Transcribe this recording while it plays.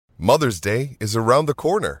Mother's Day is around the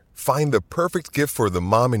corner. Find the perfect gift for the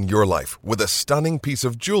mom in your life with a stunning piece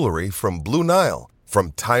of jewelry from Blue Nile.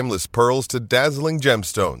 From timeless pearls to dazzling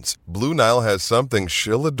gemstones, Blue Nile has something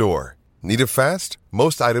she'll adore. Need it fast?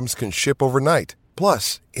 Most items can ship overnight.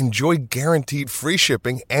 Plus, enjoy guaranteed free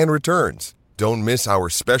shipping and returns. Don't miss our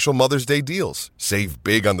special Mother's Day deals. Save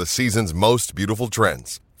big on the season's most beautiful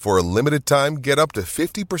trends. For a limited time, get up to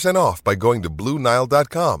 50% off by going to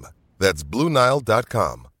BlueNile.com. That's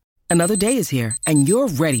BlueNile.com. Another day is here, and you're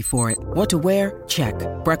ready for it. What to wear? Check.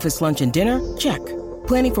 Breakfast, lunch, and dinner? Check.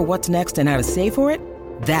 Planning for what's next and how to save for it?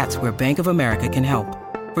 That's where Bank of America can help.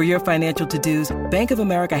 For your financial to-dos, Bank of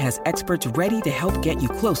America has experts ready to help get you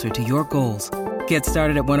closer to your goals. Get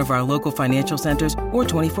started at one of our local financial centers or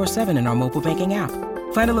 24/7 in our mobile banking app.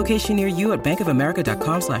 Find a location near you at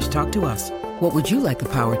bankofamerica.com/talktous. What would you like the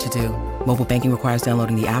power to do? Mobile banking requires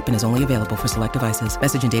downloading the app and is only available for select devices.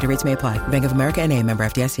 Message and data rates may apply. Bank of America N.A., member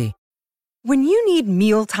FDIC. When you need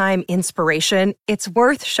mealtime inspiration, it's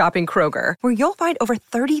worth shopping Kroger, where you'll find over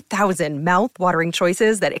 30,000 mouth-watering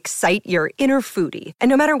choices that excite your inner foodie. And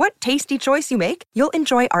no matter what tasty choice you make, you'll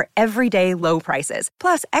enjoy our everyday low prices,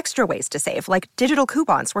 plus extra ways to save, like digital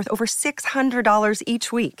coupons worth over $600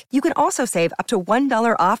 each week. You can also save up to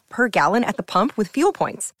 $1 off per gallon at the pump with fuel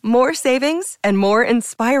points. More savings and more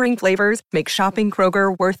inspiring flavors make shopping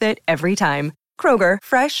Kroger worth it every time. Kroger,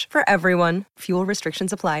 fresh for everyone. Fuel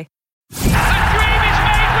restrictions apply. A dream is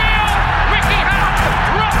made real! Ricky Hatton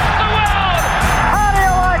rocks the world! How do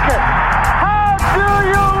you like it? How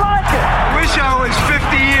do you like it? Wish I was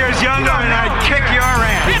 50 years younger and I'd kick your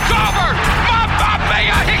ass. It's over! Mamma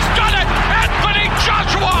mia! He's done it! Anthony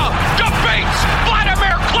Joshua defeats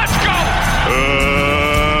Vladimir Klitschko!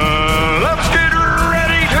 Let's get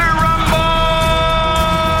ready to rumble!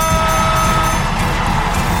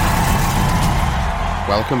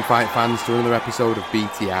 Welcome, fight fans, to another episode of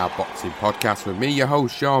BTR Boxing Podcast with me, your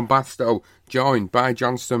host, Sean Bastow, joined by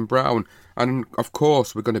Johnston Brown. And, of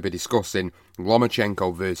course, we're going to be discussing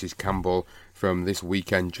Lomachenko versus Campbell from this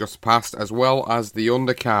weekend just past, as well as the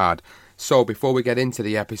undercard. So, before we get into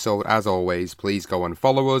the episode, as always, please go and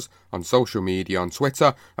follow us on social media, on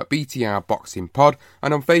Twitter at BTR Boxing Pod,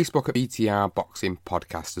 and on Facebook at BTR Boxing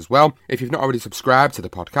Podcast as well. If you've not already subscribed to the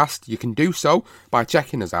podcast, you can do so by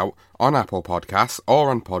checking us out on Apple Podcasts, or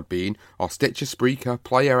on Podbean, or Stitcher, Spreaker,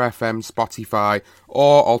 Player FM, Spotify,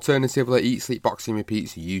 or alternatively Eat Sleep Boxing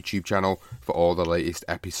Repeats YouTube channel for all the latest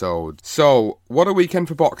episodes. So, what a weekend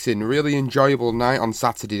for boxing. Really enjoyable night on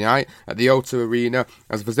Saturday night at the O2 Arena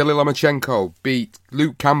as Vasily Lomachenko beat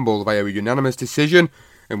Luke Campbell via a unanimous decision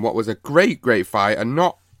in what was a great fight, and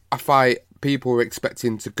not a fight people were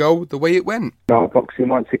expecting to go the way it went. Boxing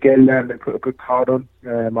once again, they put a good card on.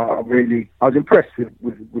 I was impressed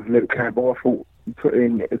with Luke Campbell. I thought he put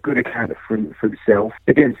in a good account for himself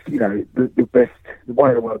against, the best, one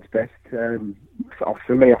of the world's best.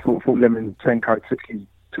 For me, I thought Lomachenko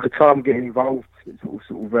took a time getting involved,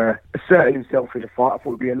 sort of asserting himself in the fight. I thought it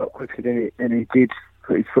would be a lot quicker than he did.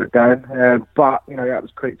 Put his foot down, but that was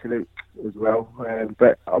credit to Luke as well.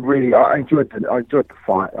 But I enjoyed the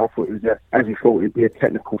fight. I thought it was as you thought, it'd be a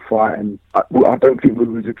technical fight, and I don't think we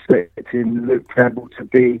was expecting Luke Campbell to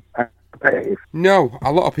be competitive. No,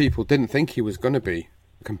 a lot of people didn't think he was going to be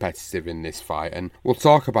competitive in this fight, and we'll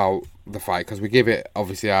talk about the fight because we give it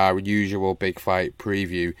obviously our usual big fight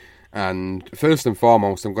preview. And first and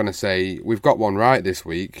foremost, I'm going to say we've got one right this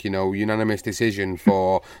week. Unanimous decision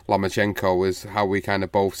for Lomachenko was how we kind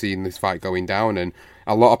of both seen this fight going down. And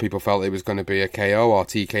a lot of people felt it was going to be a KO or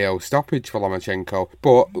TKO stoppage for Lomachenko.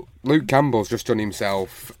 But Luke Campbell's just done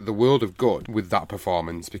himself the world of good with that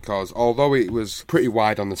performance, because although it was pretty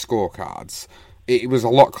wide on the scorecards, it was a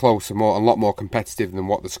lot closer, a lot more competitive than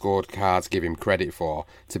what the scorecards give him credit for,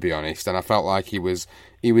 to be honest. And I felt like he was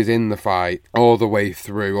in the fight all the way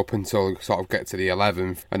through up until sort of get to the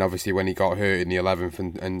 11th. And obviously when he got hurt in the 11th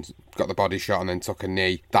and got the body shot and then took a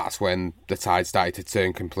knee, that's when the tide started to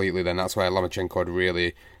turn completely. Then that's where Lomachenko had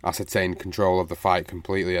really ascertained control of the fight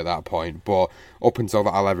completely at that point. But up until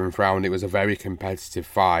that 11th round, it was a very competitive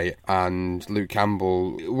fight. And Luke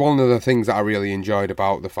Campbell, one of the things that I really enjoyed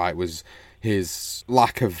about the fight was his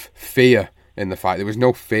lack of fear in the fight. There was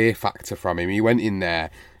no fear factor from him. He went in there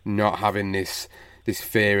not having this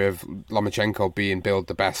fear of Lomachenko being billed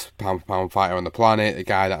the best pound-for-pound fighter on the planet, a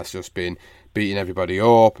guy that's just been beating everybody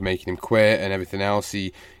up, making him quit and everything else.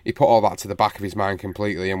 He put all that to the back of his mind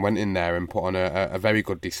completely and went in there and put on a very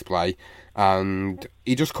good display. And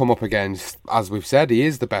he just come up against, as we've said, he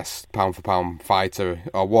is the best pound-for-pound fighter,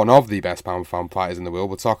 or one of the best pound-for-pound fighters in the world.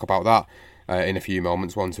 We'll talk about that in a few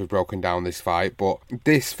moments once we've broken down this fight. But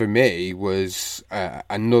this, for me, was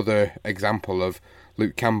another example of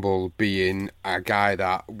Luke Campbell being a guy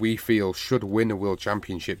that we feel should win a world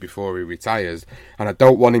championship before he retires. And I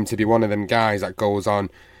don't want him to be one of them guys that goes on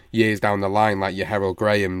years down the line like your Harold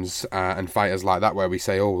Grahams and fighters like that, where we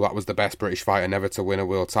say, oh, that was the best British fighter never to win a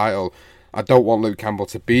world title. I don't want Luke Campbell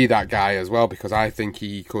to be that guy as well, because I think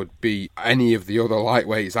he could beat any of the other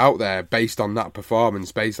lightweights out there based on that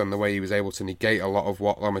performance, based on the way he was able to negate a lot of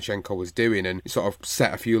what Lomachenko was doing and sort of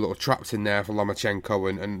set a few little traps in there for Lomachenko,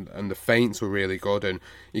 and the feints were really good, and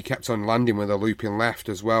he kept on landing with a looping left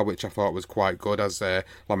as well, which I thought was quite good as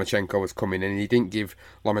Lomachenko was coming in. He didn't give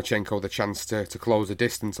Lomachenko the chance to close the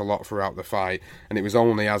distance a lot throughout the fight, and it was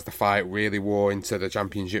only as the fight really wore into the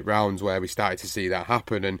championship rounds where we started to see that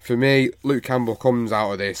happen. And for me, Luke Campbell comes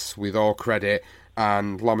out of this with all credit,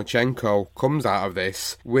 and Lomachenko comes out of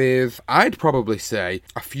this with, I'd probably say,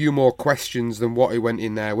 a few more questions than what he went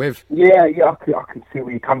in there with. Yeah, I can see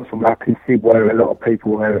where you come from. I can see where a lot of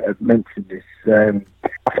people have mentioned this.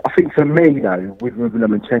 I think for me, though, with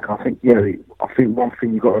Lomachenko, I think one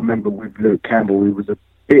thing you've got to remember with Luke Campbell, he was a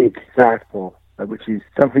big southpaw, which is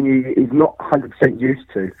something he's not 100% used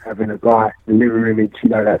to, having a guy, the mirror image,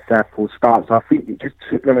 that southpaw stance. I think it just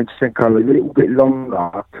took Lomachenko a little bit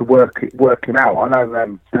longer to work him out. I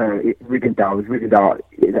know Rigondeaux,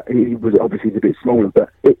 he was obviously a bit smaller, but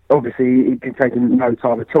it didn't take him no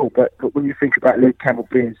time at all. But when you think about Luke Campbell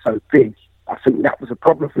being so big, I think that was a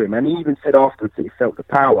problem for him. And he even said afterwards that he felt the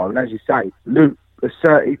power. And as you say, Luke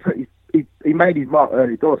asserted, he made his mark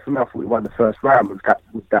early doors. For me, I thought he won the first round with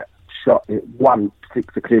that shot. One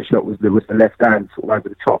particular clear shot was the left hand sort of over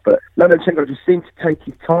the top, but Lomachenko just seemed to take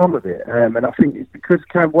his time with it, and I think it's because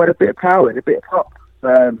Campbell had a bit of power and a bit of pop.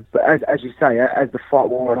 But as you say, as the fight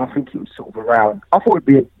wore on, I think it was sort of around, I thought it'd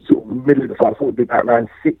be sort of the middle of the fight. I thought it'd be about round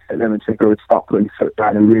 6 that Lomachenko would start putting his foot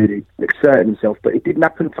down and really exerting himself, but it didn't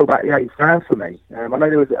happen until about the 8th round for me. I know I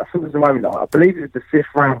think there was a moment, I believe it was the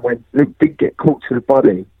 5th round, when Luke did get caught to the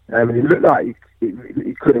body, and it looked like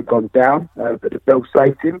he could have gone down, but the bell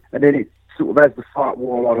saved him, and then it sort of, as the fight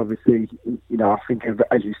wore on, obviously, I think,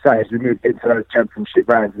 as you say, as we moved into those championship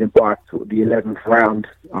rounds, and then by sort of the 11th round,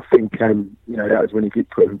 I think, that was when he did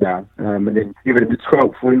put him down. And then even in the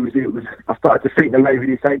 12th, I started to think that maybe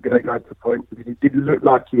this ain't going to go to the point, because it didn't look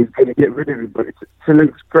like he was going to get rid of him. But to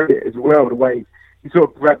Luke's credit as well, the way he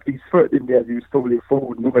sort of grabbed his foot, didn't he, as he was falling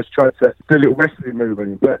forward, and almost tried to do a little wrestling move on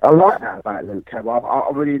him. But I like that about Luke Campbell.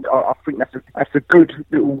 I think that's a good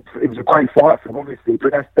little. It was a great fight for him, obviously,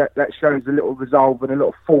 but that shows a little resolve and a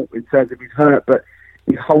little thought in terms of his hurt. But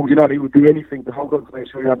he's holding on. He would do anything to hold on to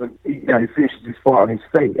make sure he finishes his fight on his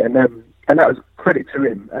feet, and that was credit to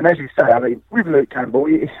him. And as you say, I mean, with Luke Campbell,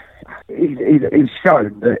 he's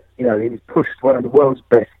shown that he's pushed one of the world's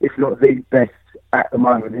best, if not the best, at the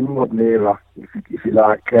moment in the modern era, if you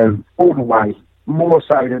like, all the way, more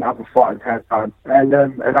so than other fighters have done. And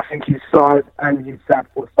I think his size and his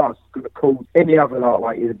southpaw stance is going to cause any other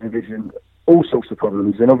lightweight in the division all sorts of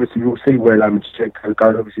problems. And obviously we'll see where Lomachenko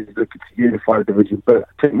goes. Obviously he's looking to unify the division, but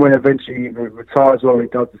I think when eventually he retires or he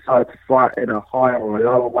does decide to fight in a higher or a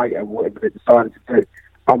lower weight or whatever they decided to do,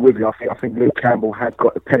 I'm with you. I think Luke Campbell has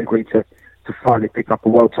got the pedigree to finally pick up a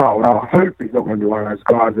world title. And I hope he's not going to be one of those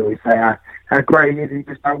guys that we say how great he is, he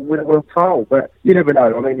just don't win a world title. But you never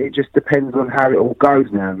know. I mean, it just depends on how it all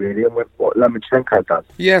goes now, really, and what Lomachenko does.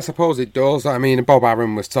 Yeah, I suppose it does. I mean, Bob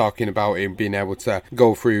Arum was talking about him being able to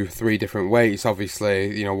go through 3 different weights.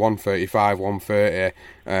 Obviously, 135, 130,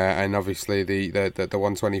 and obviously the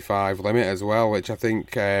 125 limit as well, which I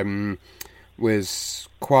think was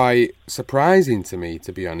quite surprising to me,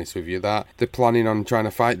 to be honest with you, that they're planning on trying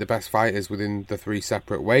to fight the best fighters within the 3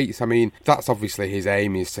 separate weights. I mean, that's obviously his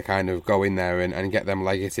aim, is to kind of go in there and get them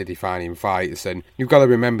legacy defining fights. And you've got to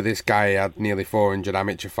remember, this guy had nearly 400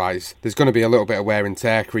 amateur fights. There's going to be a little bit of wear and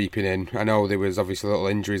tear creeping in. I know there was obviously little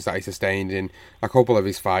injuries that he sustained in a couple of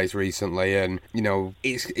his fights recently, and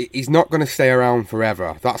he's not going to stay around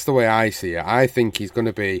forever. That's the way I see it. I think he's going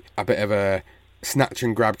to be a bit of a snatch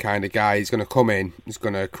and grab kind of guy. He's going to come in, he's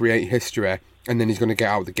going to create history, and then he's going to get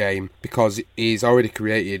out of the game, because he's already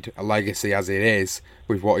created a legacy as it is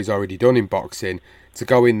with what he's already done in boxing. To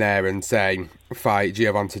go in there and say, fight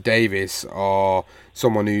Gervonta Davis or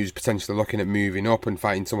someone who's potentially looking at moving up and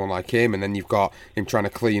fighting someone like him, and then you've got him trying to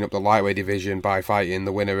clean up the lightweight division by fighting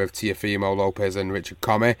the winner of Teofimo Lopez and Richard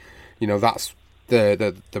Commey, that's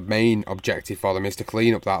the main objective for them, is to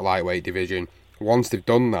clean up that lightweight division. Once they've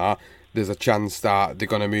done that, there's a chance that they're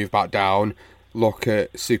going to move back down, look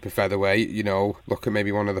at super featherweight, look at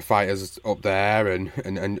maybe one of the fighters up there, and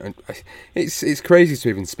it's crazy to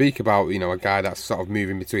even speak about, a guy that's sort of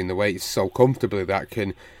moving between the weights so comfortably, that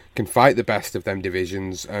can can fight the best of them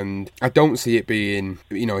divisions, and I don't see it being,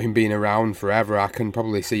 him being around forever. I can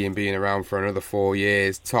probably see him being around for another 4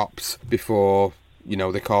 years tops before,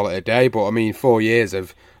 they call it a day. But I mean, 4 years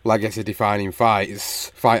of legacy-defining fights,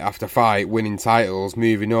 fight after fight, winning titles,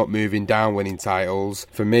 moving up, moving down, winning titles.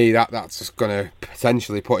 For me, that's just going to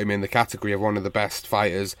potentially put him in the category of one of the best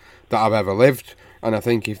fighters that I've ever lived. And I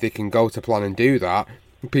think if they can go to plan and do that,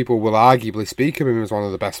 people will arguably speak of him as one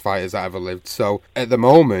of the best fighters that ever lived. So at the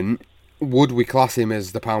moment, would we class him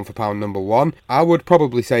as the pound-for-pound number one? I would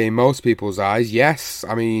probably say in most people's eyes, yes.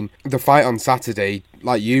 I mean, the fight on Saturday,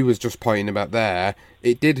 like you was just pointing about there,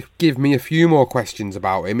 it did give me a few more questions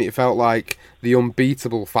about him. It felt like the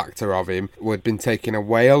unbeatable factor of him had been taken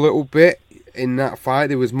away a little bit in that fight.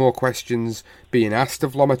 There was more questions being asked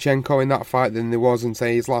of Lomachenko in that fight than there was in,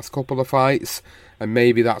 say, his last couple of fights. And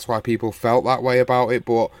maybe that's why people felt that way about it.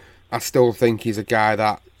 But I still think he's a guy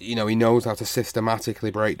that, he knows how to systematically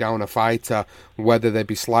break down a fighter, whether they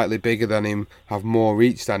be slightly bigger than him, have more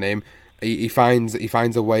reach than him. He finds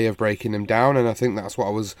a way of breaking them down, and I think that's what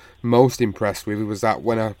I was most impressed with, was that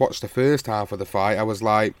when I watched the first half of the fight, I was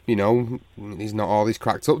like, he's not all he's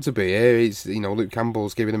cracked up to be here. He's, Luke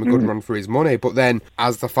Campbell's giving him a good run for his money. But then,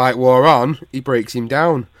 as the fight wore on, he breaks him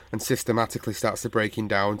down and systematically starts to break him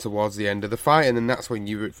down towards the end of the fight, and then that's when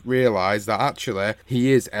you realise that actually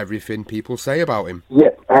he is everything people say about him. Yeah,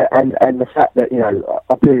 and the fact that,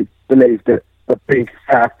 I do believe that a big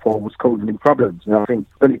southpaw was causing him problems. And I think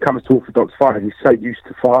when it comes to orthodox fighters, he's so used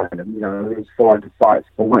to fighting them. He's fighting fights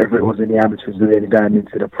or whatever it was in the amateurs and then going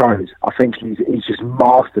into the pros. I think he's just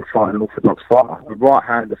mastered fighting an orthodox fighter. The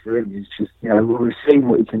right-hander for him is just, we've seen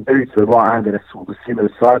what he can do to a right-hander that's sort of a similar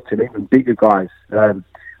side to him, even bigger guys.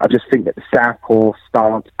 I just think that the southpaw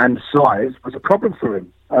stance and the size was a problem for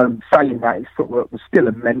him. Saying that, his footwork was still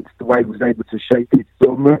immense, the way he was able to shape it,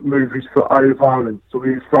 sort of move his foot over and sort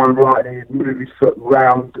of throw right in, move his foot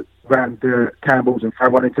round Campbell's and throw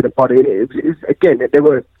one into the body. It was, again, there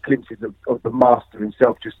were glimpses of the master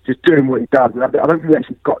himself just doing what he does. And I don't think we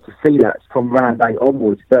actually got to see that from round 8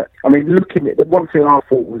 onwards. But, I mean, looking at the one thing I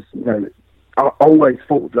thought was, I always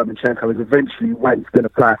thought with Lomachenko was eventually weight's going to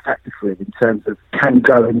play a factor for him in terms of can he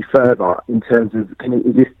go any further, in terms of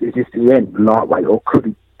is this the end, lightweight, or could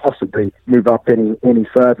he possibly move up any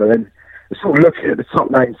further? And sort of looking at the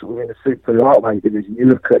top names sort of in the super lightweight division, you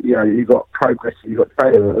look at, you've got Progress, you've got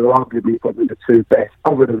Taylor, who are arguably probably the two best,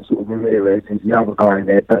 other than sort of Ramirez is the other guy in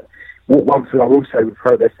there. But one thing I will say with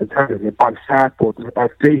Progress and Taylor, they're both southpaws, they're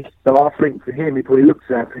both big. So I think for him, he probably looks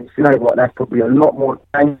at it and thinks, you know what, that's probably a lot more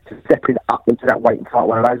dangerous to stepping up into that weight and fight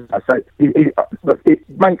one of those guys. So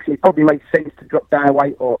it probably makes sense to drop down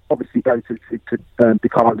weight or obviously go to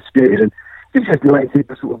become undisputed. And it's just the way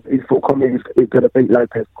he thought Cormier is going to beat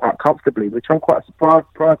Lopez quite comfortably, which I'm quite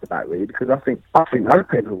surprised about, really, because I think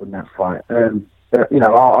Lopez will win that fight.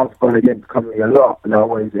 I've gone against Cormier a lot,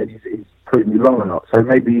 and he's proved me wrong a lot. So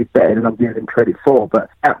maybe he's better than I'm giving him credit for. But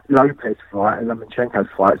that Lopez fight and Lomachenko's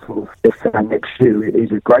fight, sort of, they're saying next year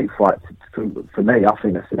is a great fight for me. I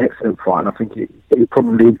think that's an excellent fight, and I think it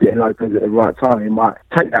probably is getting Lopez at the right time. He might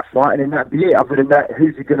take that fight, and then that'd be it. Other than that,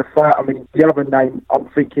 who's he going to fight? I mean, the other name, I'm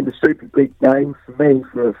thinking the super big name for me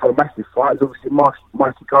for a massive fight is obviously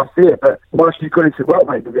Mikey Garcia. But once you've got into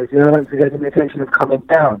welterweight division, I don't think there's any intention of coming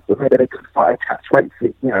down. But maybe they could fight a catch weight for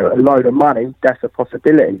a load of money. That's a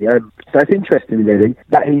possibility. So it's interesting, really,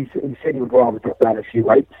 that he said he would rather drop down a few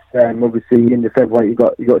weights. Obviously, in the featherweight, you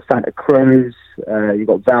got Santa Cruz, you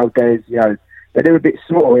got Valdez. They're a bit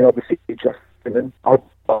small. Obviously, just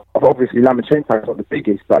obviously Lomachenko's not the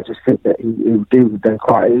biggest, but I just think that he'll deal with them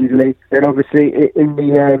quite easily. Then obviously in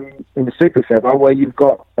the super feather, where you've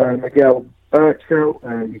got Miguel Burchell,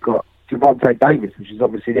 you've got Gervonta Davis, which is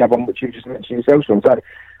obviously the other one which you just mentioned yourself, Sean. So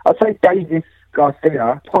I'd say Davis,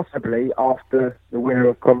 Garcia, possibly after the winner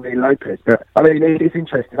of Cormier Lopez. But I mean, it's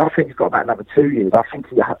interesting. I think he's got about another 2 years. I think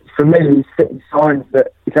for me, he's setting signs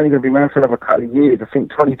that he's only going to be around for another couple of years. I think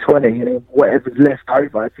 2020, and then whatever's left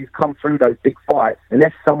over, if he's come through those big fights,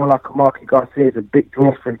 unless someone like Mikey Garcia is a big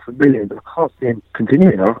draw for him for millions, I can't see him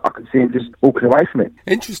continuing. I can see him just walking away from it.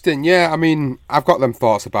 Interesting, yeah. I mean, I've got them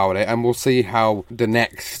thoughts about it, and we'll see how the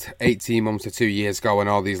next 18 months to 2 years go and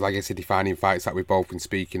all these legacy-defining fights that we've both been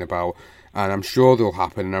speaking about. And I'm sure they'll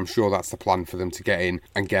happen, and I'm sure that's the plan for them to get in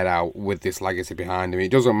and get out with this legacy behind them. It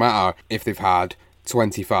doesn't matter if they've had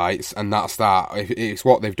 20 fights and that's that. If it's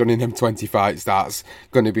what they've done in them 20 fights that's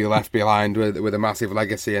going to be left behind with a massive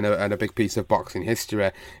legacy and a big piece of boxing history.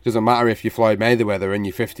 It doesn't matter if you're Floyd Mayweather and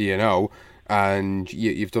you're 50-0 and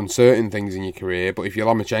you've done certain things in your career, but if you're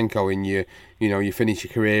Lomachenko and you finish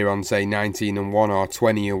your career on, say, 19-1 or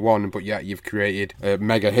 20-1, but yet you've created a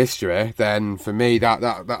mega history, then for me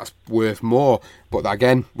that's worth more. But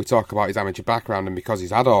again, we talk about his amateur background, and because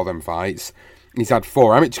he's had all them fights, he's had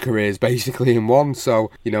 4 amateur careers basically in one.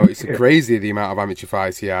 So, it's crazy the amount of amateur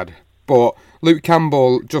fights he had. But Luke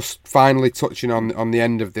Campbell, just finally touching on the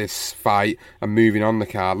end of this fight and moving on the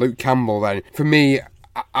card. Luke Campbell then, for me,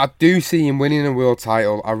 I do see him winning a world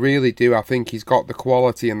title. I really do. I think he's got the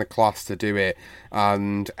quality and the class to do it.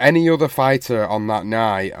 And any other fighter on that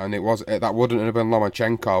night, and that wouldn't have been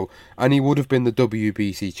Lomachenko, and he would have been the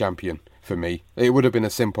WBC champion. For me, it would have been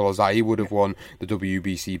as simple as that. He would have won the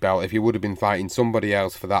WBC belt. If he would have been fighting somebody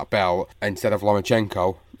else for that belt instead of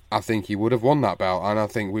Lomachenko, I think he would have won that belt, and I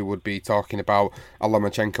think we would be talking about a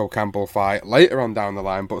Lomachenko-Campbell fight later on down the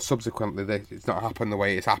line, but subsequently it's not happened the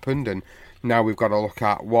way it's happened, and now we've got to look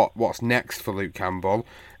at what's next for Luke Campbell.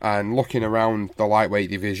 And looking around the lightweight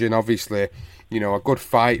division, obviously, a good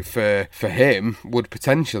fight for him would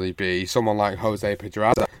potentially be someone like Jose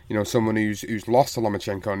Pedraza, someone who's lost to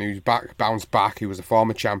Lomachenko and who's bounced back, who was a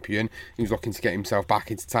former champion, who's looking to get himself back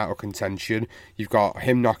into title contention. You've got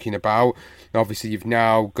him knocking about. Obviously, you've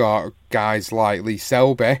now got guys like Lee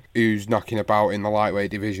Selby, who's knocking about in the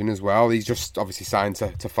lightweight division as well. He's just obviously signed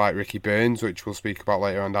to fight Ricky Burns, which we'll speak about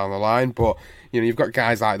later on down the line. But, you've got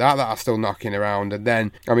guys like that are still knocking around. And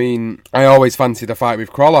then, I always fancied a fight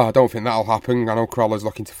with Crawler. I don't think that'll happen. I know Crawler's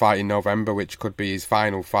looking to fight in November, which could be his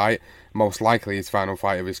final fight, most likely his final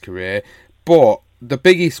fight of his career. But the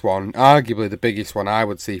biggest one, arguably the biggest one I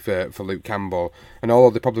would see for Luke Campbell, and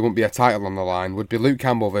although there probably wouldn't be a title on the line, would be Luke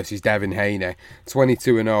Campbell versus Devin Haney.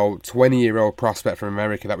 22-0, 20-year-old prospect from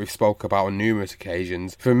America that we've spoke about on numerous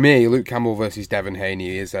occasions. For me, Luke Campbell versus Devin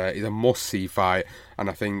Haney is a must-see fight. And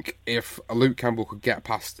I think if Luke Campbell could get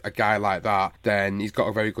past a guy like that, then he's got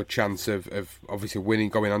a very good chance of obviously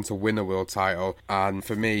going on to win a world title. And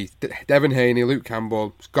for me, Devin Haney, Luke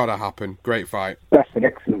Campbell, it's got to happen. Great fight. That's an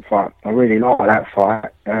excellent fight. I really like that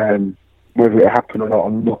fight. Whether it happened or not,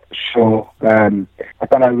 I'm not sure. I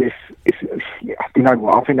don't know if you know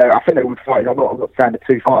what. I think they would fight. I'm not saying the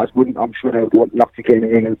two fighters wouldn't. I'm sure they would love to get in the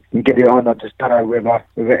ring and get it on. I just don't know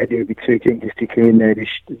whether Eddie would be too keen to stick him in there,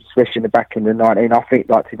 especially in the back end of 19. I think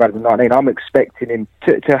like 2019. I'm expecting him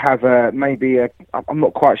to have I'm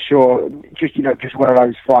not quite sure. Just one of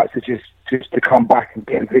those fights that just to come back and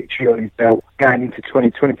get a victory on his belt going into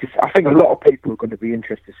 2020. I think a lot of people are going to be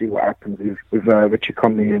interested to see what happens with Richard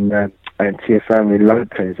Conley and Teofimo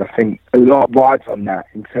Lopez. I think a lot rides on that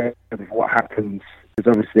in terms of what happens,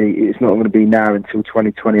 because obviously it's not going to be now until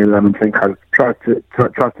 2020 and Lomachenko tries to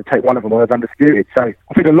take one of them as undisputed. So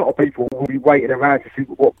I think a lot of people will be waiting around to see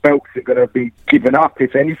what belts are going to be given up,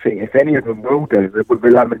 if anything, if any of them will do. Whether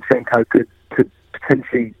Lomachenko could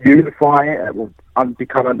potentially unify it, will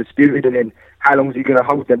become undisputed, and then how long is he going to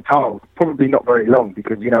hold them titles? Probably not very long,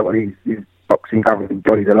 because you know what his boxing governing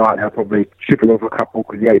bodies are like. They'll probably ship him off a couple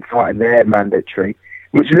because he ain't fighting there mandatory,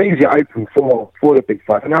 which leaves it open for the big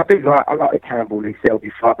fight. And I like the Campbell and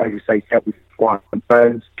Selby fight. They would say Selby fight and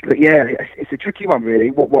Burns, but yeah, it's a tricky one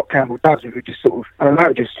really. What Campbell does, if it just sort of, I don't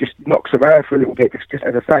know, just knocks around for a little bit, just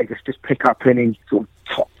as I say, just pick up any sort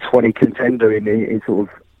of top 20 contender in sort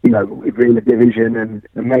of, within the division, and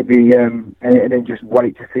maybe and then just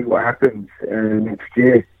wait to see what happens next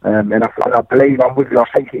year. And I believe I'm with you. I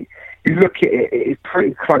think you look at it, it's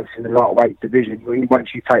pretty close in the lightweight division.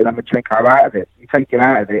 Once you take Lomachenko out of it, you take him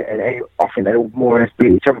out of it, and I think they all more or less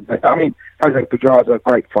beat each other. But I mean, Jose Pedraza, a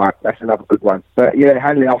great fight. That's another good one. But yeah,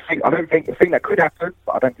 Hanley, I think that could happen,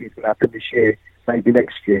 but I don't think it's going to happen this year. Maybe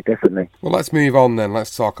next year, definitely. Well, let's move on then.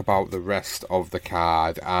 Let's talk about the rest of the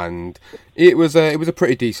card. And it was a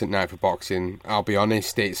pretty decent night for boxing. I'll be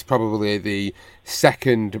honest, it's probably the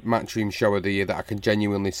second Matchroom show of the year that I can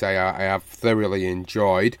genuinely say I have thoroughly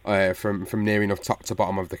enjoyed from near enough top to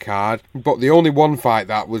bottom of the card. But the only one fight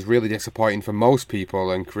that was really disappointing for most people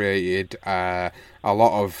and created a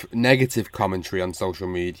lot of negative commentary on social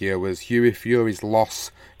media was Hughie Fury's loss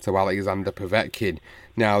to Alexander Povetkin.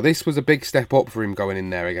 Now, this was a big step up for him going in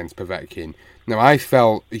there against Povetkin. Now, I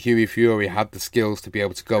felt Hughie Fury had the skills to be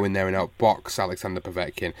able to go in there and outbox Alexander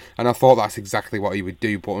Povetkin, and I thought that's exactly what he would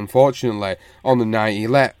do. But unfortunately, on the night, he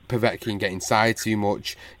let Povetkin get inside too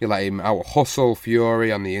much. He let him out-hustle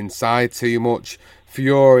Fury on the inside too much.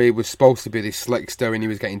 Fury was supposed to be this slickster and he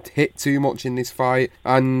was getting hit too much in this fight.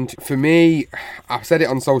 And for me, I've said it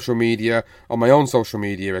on social media, on my own social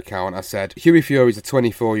media account, I said, Hughie Fury's a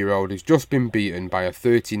 24-year-old who's just been beaten by a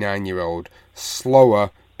 39-year-old,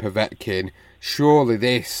 slower Povetkin, surely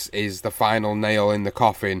this is the final nail in the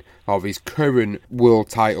coffin of his current world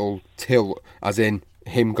title tilt, as in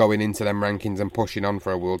him going into them rankings and pushing on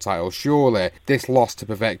for a world title. Surely this loss to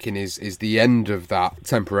Povetkin is the end of that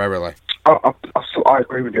temporarily. I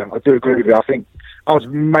agree with you. I do agree with you. I think I was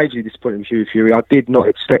majorly disappointed with Hughie Fury. I did not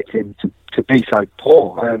expect him to be so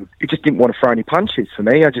poor. He just didn't want to throw any punches for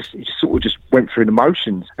me. He just sort of went through the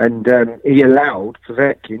motions, and he allowed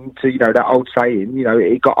Povetkin to, that old saying,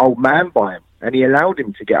 he got old man by him, and he allowed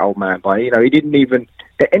him to get old man by him. He didn't even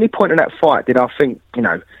at any point in that fight did I think,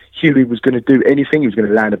 Hughie was going to do anything. He was going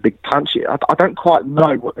to land a big punch. I don't quite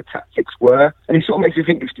know what the tactics were, and it sort of makes you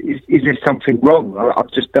think, is there something wrong? I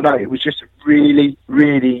just don't know. It was just a really,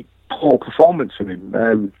 really poor performance from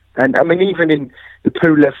him. And I mean, even in the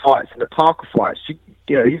Pulev fights and the Parker fights,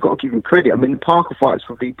 you've got to give him credit. I mean, the Parker fights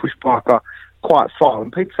probably pushed Parker quite far,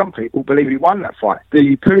 and some people believe he won that fight.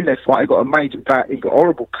 The Pulev fight, he got a major bat, he got a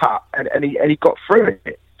horrible cut, and he got through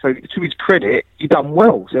it. So to his credit, he done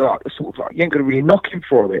well. So you ain't going to really knock him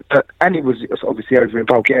for it. And he was obviously over in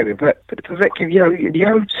Bulgaria. But the Povetkin, the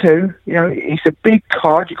O2, it's a big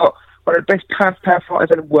card. You got one of the best pound-for-pound fighters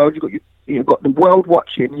in the world. You've got the world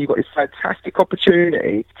watching. You've got this fantastic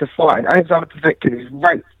opportunity to fight. And Alexander Povetkin is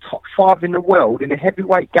ranked top 5 in the world in the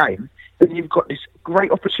heavyweight game. And you've got this great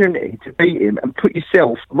opportunity to beat him and put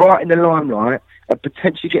yourself right in the limelight and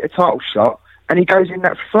potentially get a title shot. And he goes in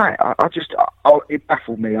that flat. It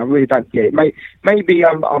baffled me. I really don't get it. Maybe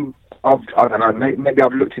I don't know. Maybe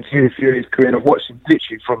I've looked into Hughie Fury's career and I've watched him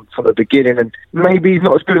literally from the beginning, and maybe he's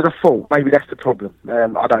not as good as I thought. Maybe that's the problem.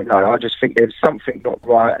 I don't know. I just think there's something not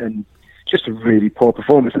right, and just a really poor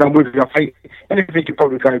performance. And I'm with you. I think anything you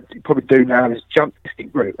could probably do now is jump the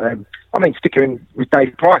stick route. Stick him in with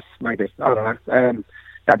Dave Price, maybe. I don't know.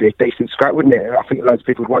 That'd be a decent scrap, wouldn't it? I think loads of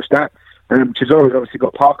people would watch that. Chisora's obviously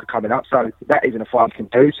got Parker coming up, so that isn't a fight he can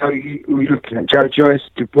do. So you're looking at Joe Joyce,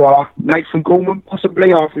 Dubois, Nathan Gorman,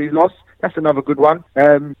 possibly after his loss. That's another good one.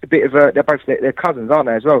 They're both their cousins, aren't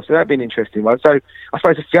they, as well? So that'd be an interesting one. So I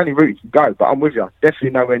suppose it's the only route you can go, but I'm with you.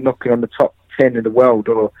 Definitely nowhere knocking on the top 10 in the world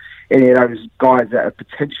or any of those guys that are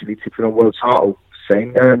potentially tipping on world title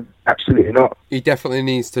scene. Absolutely not. He definitely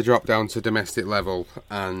needs to drop down to domestic level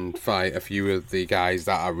and fight a few of the guys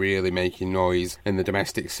that are really making noise in the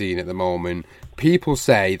domestic scene at the moment. People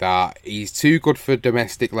say that he's too good for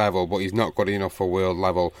domestic level, but he's not good enough for world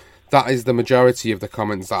level. That is the majority of the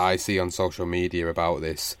comments that I see on social media about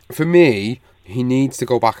this. For me, he needs to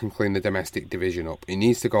go back and clean the domestic division up. He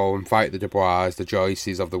needs to go and fight the Dubois, the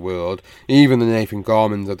Joyces of the world, even the Nathan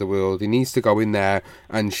Gormans of the world. He needs to go in there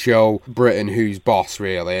and show Britain who's boss,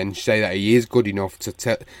 really, and say that he is good enough to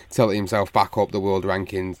tilt himself back up the world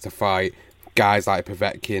rankings to fight guys like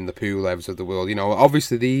Povetkin, the Pulevs of the world.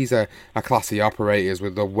 Obviously these are classy operators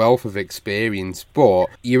with a wealth of experience, but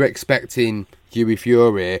you're expecting Hughie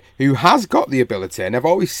Fury, who has got the ability, and I've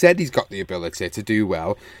always said he's got the ability to do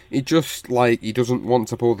well. He doesn't want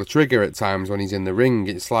to pull the trigger at times when he's in the ring.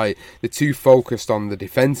 It's like they're too focused on the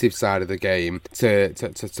defensive side of the game to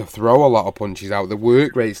throw a lot of punches out. The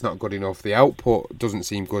work rate's not good enough. The output doesn't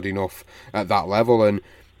seem good enough at that level, and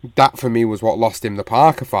that for me was what lost him the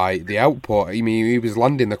Parker fight. The output. I mean, he was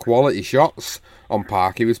landing the quality shots on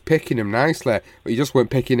Parker. He was picking him nicely, but he just weren't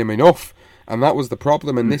picking him enough. And that was the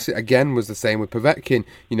problem. And this again was the same with Povetkin.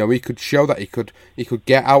 He could show that he could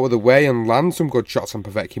get out of the way and land some good shots on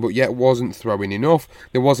Povetkin, but yet wasn't throwing enough.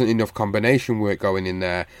 There wasn't enough combination work going in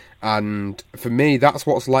there. And for me, that's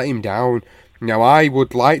what's let him down. Now, I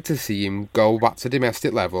would like to see him go back to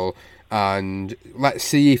domestic level, and let's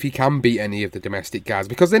see if he can beat any of the domestic guys.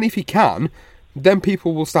 Because then if he can, then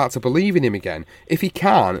people will start to believe in him again. If he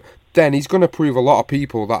can't, then he's going to prove a lot of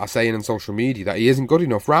people that are saying on social media that he isn't good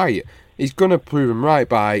enough right. He's going to prove him right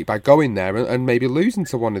by going there and maybe losing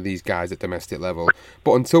to one of these guys at domestic level.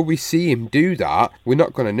 But until we see him do that, we're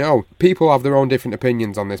not going to know. People have their own different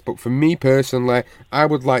opinions on this, but for me personally, I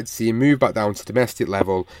would like to see him move back down to domestic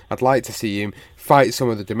level. I'd like to see him fight some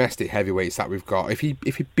of the domestic heavyweights that we've got. If he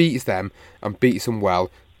beats them and beats them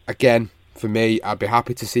well, again, for me, I'd be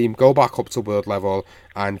happy to see him go back up to world level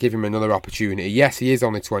and give him another opportunity. Yes, he is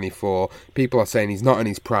only 24. People are saying he's not in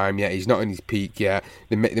his prime yet. He's not in his peak yet.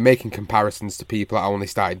 They're making comparisons to people that only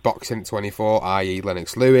started boxing at 24, i.e.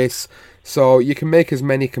 Lennox Lewis. So you can make as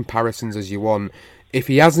many comparisons as you want. If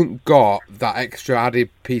he hasn't got that extra added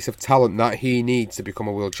piece of talent that he needs to become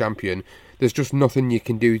a world champion, there's just nothing you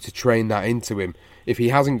can do to train that into him. If he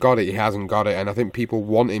hasn't got it, he hasn't got it. And I think people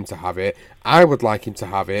want him to have it. I would like him to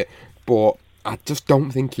have it. But I just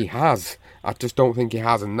don't think he has.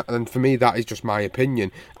 And for me, that is just my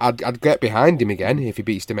opinion. I'd get behind him again if he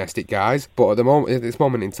beats domestic guys, but at this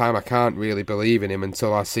moment in time, I can't really believe in him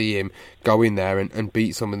until I see him go in there and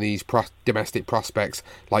beat some of these domestic prospects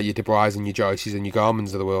like your De Bois and your Joyces and your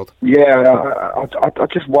Gormans of the world. Yeah, I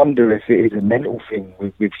just wonder if it is a mental thing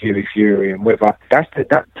with Hughie Fury and whether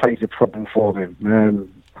that plays a problem for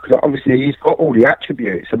him. Because obviously he's got all the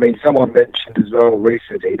attributes. I mean, someone mentioned as well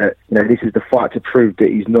recently that this is the fight to prove that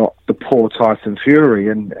he's not the poor Tyson Fury,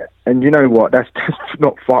 and you know what? That's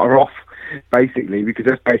not far off, basically, because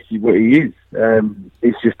that's basically what he is.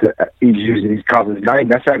 It's just that he's using his cousin's name.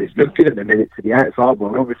 That's how it's looking at the minute to the outside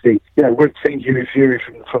world. Obviously, we've seen Hughie Fury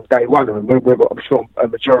from day one. I mean, I'm sure a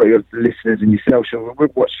majority of the listeners and yourself,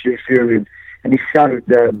 we've watched Hughie Fury, and he showed,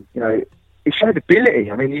 he showed ability.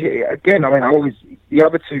 I mean, the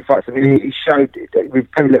other two fights, I mean, he showed with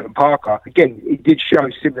Levin Parker, again, he did show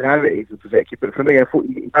similarities with Povetkin, but for me, I thought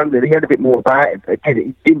he had a bit more about him. Again,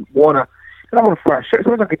 he didn't want to throw a shot. It's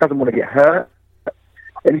almost like he doesn't want to get hurt.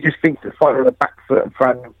 And he just thinks that fighting on the back foot and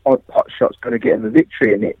throwing odd pot shots going to get him the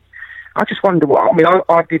victory in it. I just wonder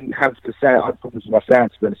I didn't have to say, I had problems with my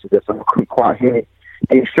sound, to be honest with you, so I couldn't quite hear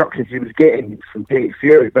the instructions he was getting from Hughie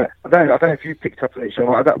Fury, but I don't know if you picked up on it, Sean.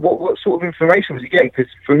 What sort of information was he getting?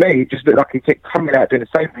 Because for me, it just looked like he kept coming out doing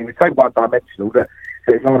the same thing. It was so one-dimensional that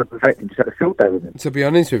it's not perfect. He just had a field day with him. To be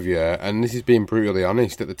honest with you, and this is being brutally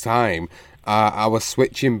honest, at the time, I was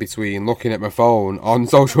switching between looking at my phone on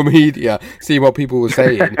social media, seeing what people were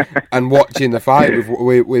saying, and watching the fight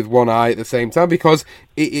with one eye at the same time, because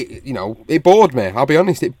it bored me. I'll be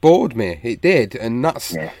honest, it bored me. It did, and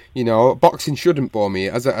that's boxing shouldn't bore me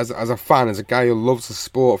as a fan, as a guy who loves the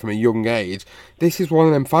sport from a young age. This is one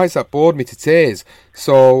of them fights that bored me to tears.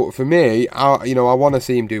 So for me, I want to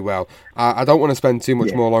see him do well. I don't want to spend too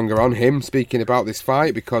much more longer on him speaking about this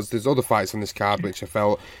fight, because there's other fights on this card which I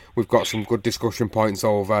felt we've got some good discussion points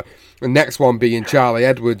over. The next one being Charlie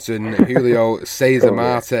Edwards and Julio Cesar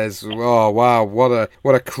Martes. Oh wow,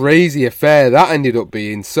 what a crazy affair that ended up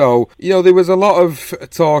being. So there was a lot of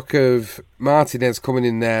talk of Martinez coming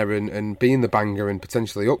in there and being the banger and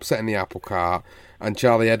potentially upsetting the apple cart, and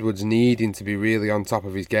Charlie Edwards needing to be really on top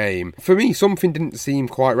of his game. For me, something didn't seem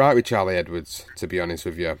quite right with Charlie Edwards, to be honest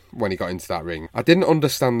with you, when he got into that ring. I didn't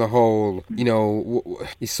understand the whole,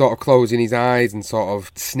 he's sort of closing his eyes and sort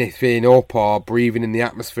of sniffing up or breathing in the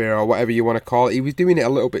atmosphere or whatever you want to call it. He was doing it a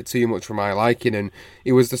little bit too much for my liking, and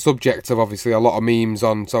it was the subject of obviously a lot of memes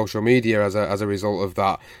on social media as a result of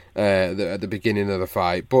that at the beginning of the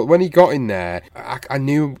fight. But when he got in there, I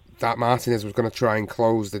knew that Martinez was going to try and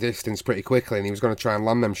close the distance pretty quickly, and he was going to try and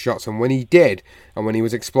land them shots, and when he did, and when he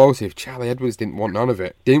was explosive, Charlie Edwards didn't want none of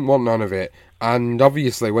it. And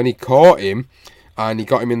obviously when he caught him and he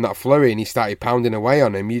got him in that flurry and he started pounding away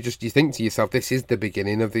on him, you think to yourself, this is the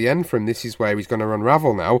beginning of the end for him. This is where he's going to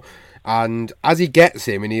unravel now. And as he gets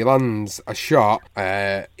him and he lands a shot,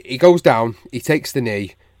 he goes down, he takes the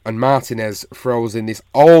knee, and Martinez throws in this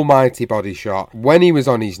almighty body shot. When he was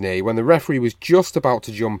on his knee, when the referee was just about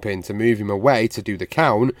to jump in to move him away to do the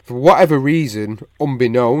count, for whatever reason,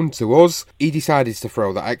 unbeknown to us, he decided to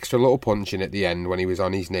throw that extra little punch in at the end when he was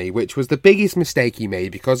on his knee, which was the biggest mistake he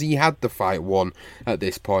made, because he had the fight won at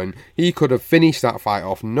this point. He could have finished that fight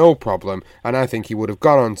off no problem, and I think he would have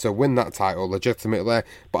gone on to win that title legitimately,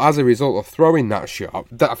 but as a result of throwing that shot,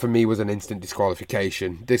 that for me was an instant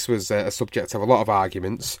disqualification. This was a subject of a lot of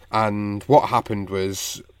arguments. And what happened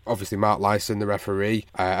was, obviously Mark Lyson, the referee,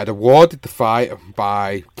 had awarded the fight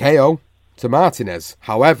by KO to Martinez.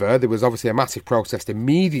 However, there was obviously a massive protest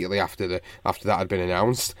immediately after that had been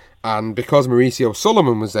announced, and because Mauricio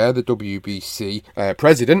Sulaiman was there, the WBC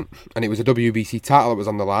president, and it was a WBC title that was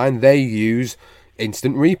on the line, they use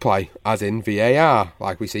instant replay, as in VAR,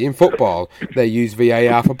 like we see in football. They use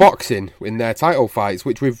VAR for boxing in their title fights,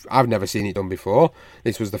 which I've never seen it done before.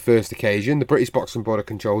 This was the first occasion. The British Boxing Board of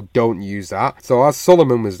Control don't use that. So as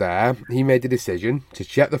Sulaiman was there, he made the decision to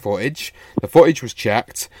check the footage. The footage was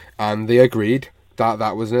checked, and they agreed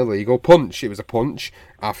that was an illegal punch. It was a punch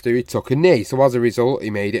after he took a knee. So as a result,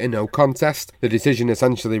 he made it a no contest. The decision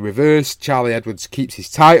essentially reversed. Charlie Edwards keeps his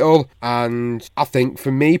title, and I think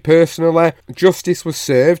for me personally, justice was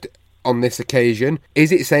served on this occasion.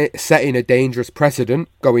 Is it setting a dangerous precedent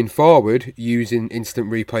going forward using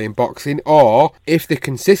instant replay in boxing, or if they're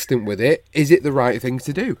consistent with it, is it the right thing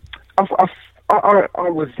to do? I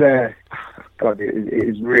was God, it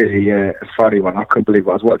is really a funny one. I couldn't believe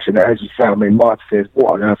what I was watching it. As you say, I mean, Martin says,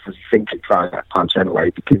 what on earth was he thinking trying that punch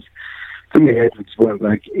anyway? Because for me, Edwards weren't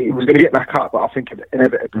like, he was going to get back up, but I think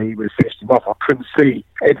inevitably he would have finished him off. I couldn't see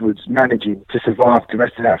Edwards managing to survive the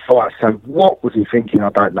rest of that fight. So what was he thinking? I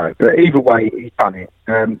don't know. But either way, he done it.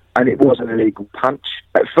 And it was an illegal punch.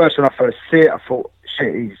 At first, when I first see it, I thought,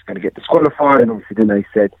 shit, he's going to get disqualified. And obviously then they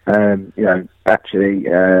said, after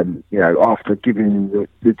giving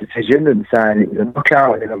the decision and saying it was a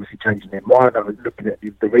knockout, and then obviously changing their mind, I was looking at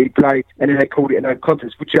the replay, and then they called it a no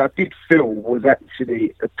contest, which I did feel was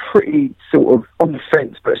actually a pretty sort of on the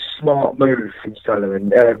fence but a smart move from Sullivan.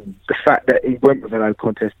 The fact that he went with a no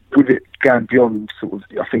contest, with it going beyond sort of,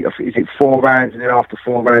 I think is it 4 rounds, and then after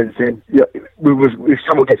 4 rounds, then if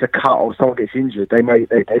someone gets a cut or someone gets injured, they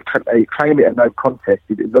claim it a no contest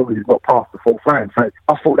as long as it's not past the 4th round. So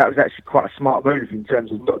I thought that was actually quite a smart move in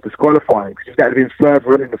terms of not disqualifying, because if that had been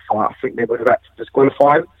further on in the fight, I think they would have actually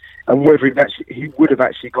disqualified him. And whether he would have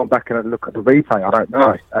actually gone back and had a look at the replay, I don't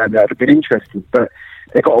know. That would have been interesting. But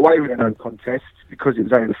they got away with a no contest because it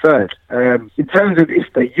was only the 3rd. In terms of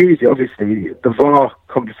if they use it, obviously, the VAR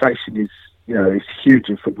conversation is, it's huge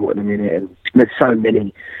in football at the minute, and there's so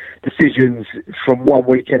many decisions from one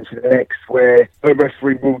weekend to the next where a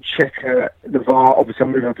referee will check the VAR. Obviously,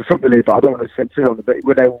 I'm moving on to football league, but I don't want to spend too long, but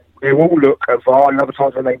where they will look at VAR, and other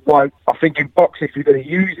times when they won't. I think in boxing, if you're going to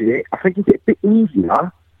use it, I think it's a bit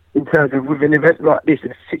easier in terms of with an event like this,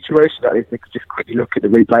 in a situation like this, they could just quickly look at the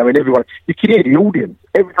replay. I mean, everyone, you can hear the audience.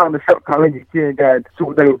 Every time the shot come in, you can hear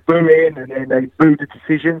sort of they were booing, and then they booed the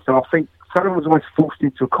decision. So I think Sullivan was always forced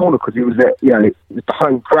into a corner because he was the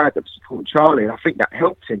home crowd that was supporting Charlie, and I think that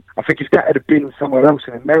helped him. I think if that had been somewhere else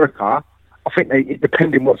in America, I think it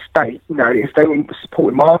depending what state, if they were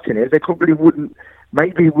supporting Martinez, they probably wouldn't.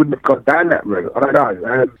 Maybe he wouldn't have gone down that route. I don't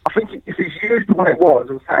know. I think if it's used the way it was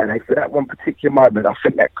on Saturday for that one particular moment, I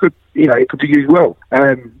think that could, it could be used well.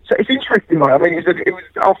 So it's interesting, mate. I mean, it was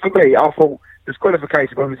for me, I thought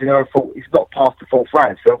disqualification, obviously, I thought it's not past the 4th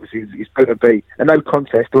round, so obviously it's going to be a no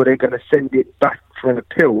contest, or they're going to send it back for an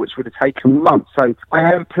appeal, which would have taken months. So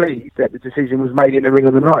I am pleased that the decision was made in the ring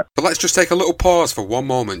of the night. But let's just take a little pause for one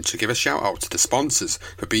moment to give a shout out to the sponsors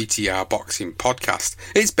for BTR Boxing Podcast.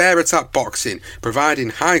 It's Bear Attack Boxing,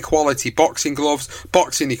 providing high quality boxing gloves,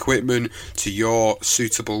 boxing equipment to your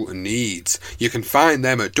suitable needs. You can find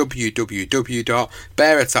them at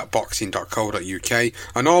www.bearattackboxing.co.uk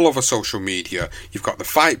and all over social media. You've got the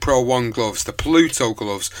Fight Pro 1 gloves, the Pluto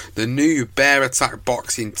gloves, the new Bear Attack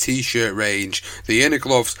Boxing t-shirt range, the inner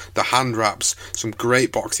gloves, the hand wraps, some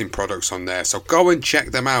great boxing products on there, so go and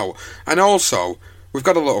check them out. And also, we've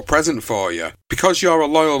got a little present for you. Because you're a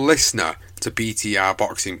loyal listener to BTR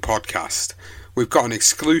Boxing Podcast, we've got an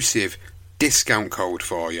exclusive discount code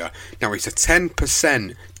for you. Now, it's a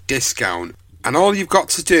 10% discount, and all you've got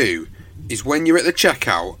to do is when you're at the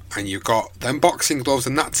checkout and you've got them boxing gloves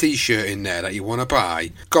and that t-shirt in there that you want to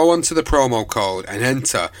buy, go onto the promo code and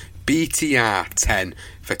enter BTR10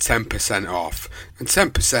 for 10% off. And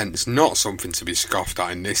 10% is not something to be scoffed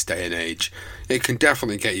at in this day and age. It can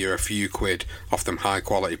definitely get you a few quid off them high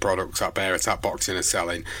quality products that Bear Attack Boxing are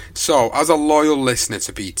selling. So, as a loyal listener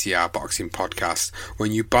to BTR Boxing Podcast,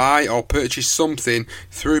 when you buy or purchase something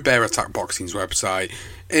through Bear Attack Boxing's website,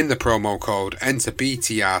 in the promo code, enter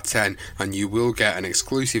BTR10 and you will get an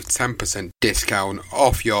exclusive 10% discount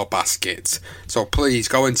off your basket. So please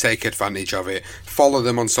go and take advantage of it. Follow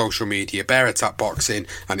them on social media, Bear Attack Boxing,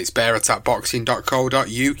 and it's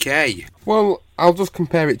bearattackboxing.co.uk. Well, I'll just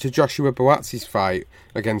compare it to Joshua Buatsi's fight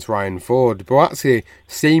against Ryan Ford. Buatsi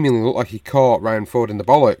seemingly looked like he caught Ryan Ford in the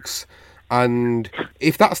bollocks. And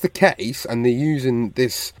if that's the case, and they're using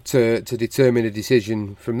this to determine a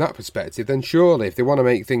decision from that perspective, then surely if they want to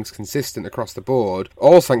make things consistent across the board,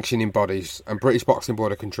 all sanctioning bodies and British Boxing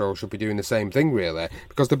Board of Control should be doing the same thing, really.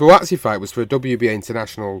 Because the Buatsi fight was for a WBA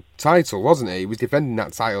international title, wasn't it? He was defending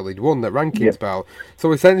that title he'd won, that rankings belt.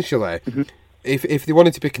 So essentially... Mm-hmm. If they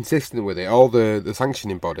wanted to be consistent with it, all the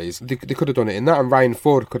sanctioning bodies, they could have done it in that, and Ryan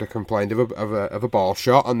Ford could have complained of a ball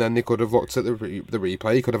shot, and then they could have looked at the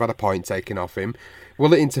replay. He could have had a point taken off him.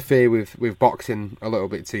 Will it interfere with boxing a little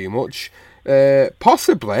bit too much?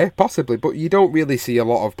 Possibly, but you don't really see a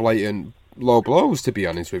lot of blatant low blows, to be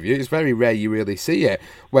honest with you. It's very rare you really see it.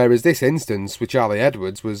 Whereas this instance with Charlie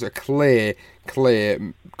Edwards was a clear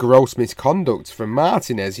gross misconduct from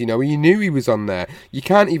Martinez. You know, he knew he was on there. You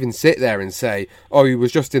can't even sit there and say, oh, he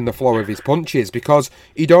was just in the flow of his punches, because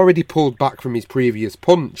he'd already pulled back from his previous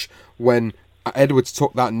punch when Edwards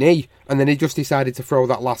took that knee, and then he just decided to throw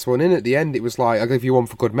that last one in at the end. It was like, I'll give you one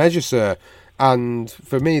for good measure, sir. And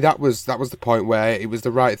for me, that was the point where it was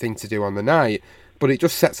the right thing to do on the night. but it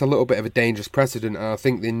just sets a little bit of a dangerous precedent, and I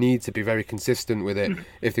think they need to be very consistent with it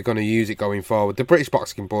if they're going to use it going forward. The British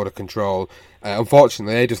Boxing Board of Control,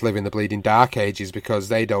 unfortunately, they just live in the bleeding dark ages because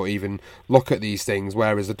they don't even look at these things,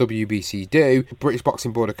 whereas the WBC do. The British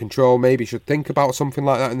Boxing Board of Control maybe should think about something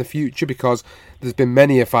like that in the future, because there's been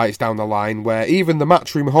many fights down the line where even the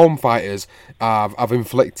Matchroom home fighters have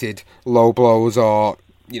inflicted low blows or,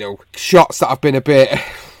 shots that have been a bit,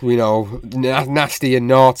 nasty and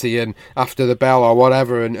naughty and after the bell or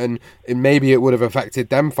whatever, and maybe it would have affected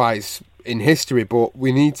them fights in history, but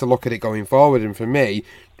we need to look at it going forward. And for me,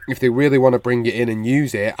 if they really want to bring it in and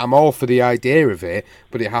use it, I'm all for the idea of it,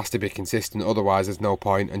 but it has to be consistent, otherwise there's no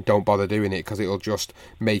point, and don't bother doing it because it'll just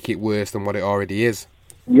make it worse than what it already is.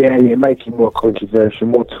 Yeah, making more controversial,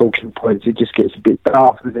 more talking points. It just gets a bit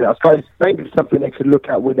daft, doesn't it? I suppose maybe it's something they could look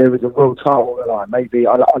at when there is a world title on the line. Maybe,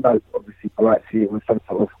 I know, obviously, I like to see it with some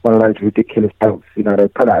sort of one of those ridiculous belts, they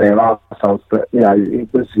put out their arseholes, but,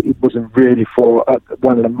 it wasn't really for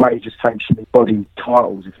one of the major sanctioning body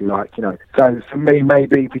titles, if you like, So for me,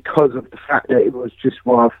 maybe because of the fact that it was just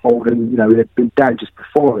Rifle and, it had been done just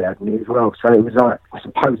before it, hadn't it, as well. So it was like, I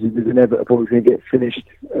suppose it was inevitable it was going to get finished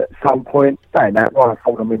at some point. Saying that,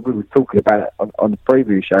 Rifle, we were talking about it on the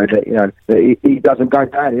preview show that, that he doesn't go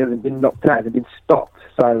down, he hasn't been knocked out, he hasn't been stopped.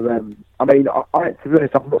 So, to be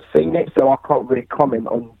honest, I've not seen it, so I can't really comment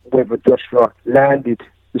on whether Joshua landed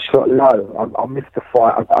the shot low. I missed the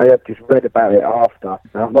fight. I have just read about it after,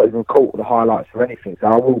 and I've not even caught the highlights or anything, so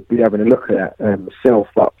I will be having a look at that myself.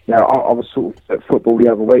 But, I was sort of at football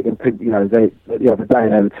the other week, and the other day, they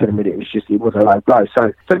were telling me it was a low blow.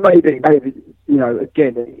 So maybe,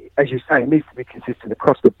 again, as you say, it needs to be consistent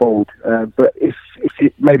across the board. But if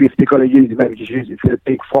they're going to use it, maybe just use it for the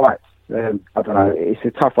big fights. I don't know. It's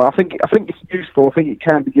a tough one. I think it's useful. I think it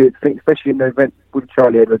can be good. I think especially in the event with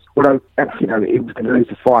Charlie Edwards. Although he was going to lose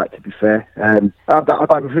the fight. To be fair,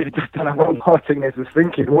 I really just don't know what Martinez was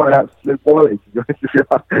thinking. What an absolute volley!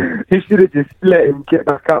 He should have just let him get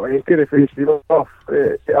back up, and he could have finished him off.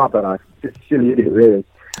 I don't know. It's a silly idiot, really.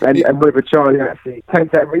 And whether Charlie actually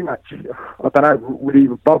takes that rematch, I don't know, would he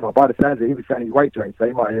even bother? By the sounds of it, he was saying he's weight trained, so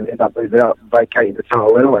he might end up moving up and vacating the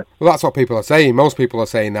title anyway. Well, that's what people are saying. Most people are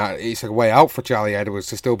saying that it's a way out for Charlie Edwards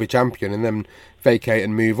to still be champion and then vacate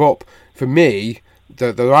and move up. For me,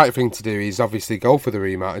 the right thing to do is obviously go for the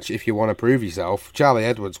rematch if you want to prove yourself. Charlie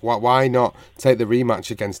Edwards, why not take the rematch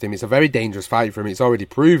against him? It's a very dangerous fight for him. It's already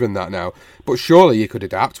proven that now. But surely you could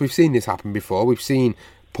adapt. We've seen this happen before. We've seen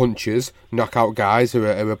punchers knock out guys who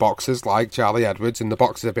are boxers like Charlie Edwards, and the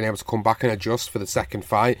boxers have been able to come back and adjust for the second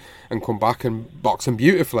fight and come back and box them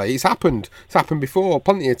beautifully. It's happened before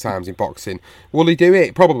plenty of times in boxing. Will he do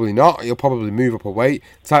it? Probably not. He'll probably move up a weight,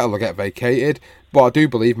 title will get vacated. But I do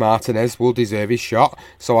believe Martinez will deserve his shot,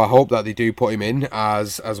 so I hope that they do put him in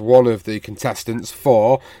as one of the contestants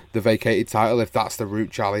for the vacated title, if that's the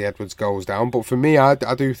route Charlie Edwards goes down. But for me, I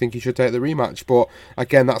do think he should take the rematch. But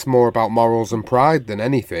again, that's more about morals and pride than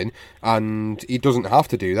anything, and he doesn't have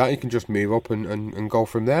to do that. He can just move up and go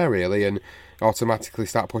from there, really, and automatically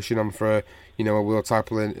start pushing on for a world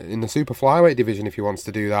title in the super flyweight division if he wants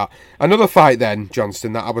to do that. Another fight then,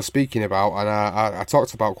 Johnston, that I was speaking about and I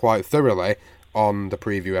talked about quite thoroughly on the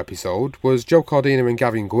preview episode was Joe Cordina and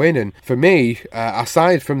Gavin Gwynne, and for me,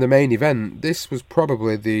 aside from the main event, this was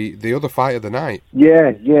probably the other fight of the night.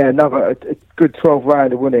 Yeah, another a good 12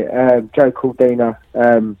 rounder, wasn't it? Joe Cordina,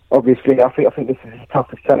 obviously, I think this is his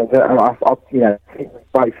toughest challenge. I think we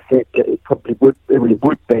both said that it really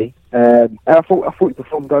would be. And I thought he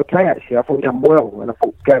performed okay, actually. I thought he done well, and I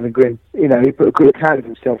thought Gavin Gwynne, he put a good account of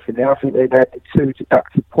himself in there. I think they had 2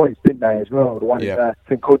 deducted points, didn't they, as well? The one, I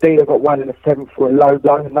think Cordina got one in the 7th for a low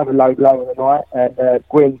blow, another low blow on the night, and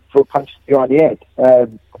Gwynne for a punch behind the head.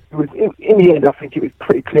 In the end, I think it was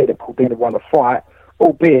pretty clear that Cordina won the fight,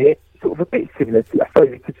 albeit sort of a bit similar to, I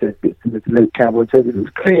suppose you could say a bit similar to Luke Campbell in terms of it was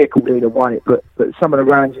clear Cordina won it, but some of the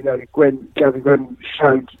rounds, Gavin Gwynne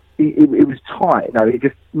showed it was tight, it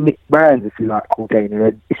just nicked rounds, if you like,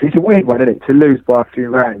 Cordina. It's a weird one, isn't it, to lose by a few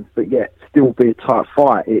rounds, but yet still be a tight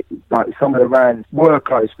fight. Some of the rounds were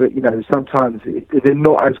close, but, sometimes they're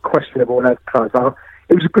not as questionable as close.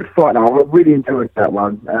 It was a good fight, though. I really enjoyed that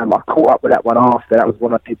one. I caught up with that one after. That was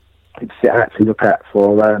one I did sit and actually look at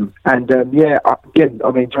for. Again,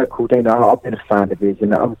 Joe Cordina, I've been a fan of his,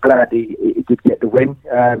 and I'm glad he did get the win.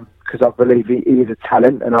 Because I believe he is a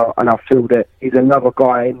talent, and I feel that he's another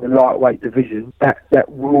guy in the lightweight division that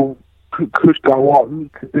could go on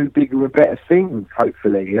to do bigger and better things,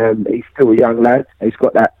 hopefully. He's still a young lad. He's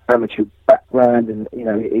got that amateur background, and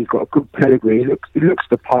he's got a good pedigree. He looks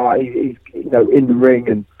the part. He's in the ring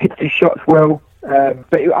and hits his shots well.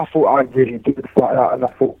 But I thought I really enjoyed the fight, and I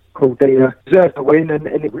thought Cordina deserves to win, and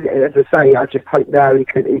as I say, I just hope now he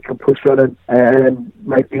can push on and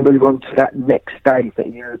maybe move on to that next stage,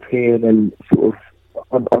 that European, and sort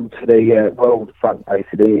of onto the world front,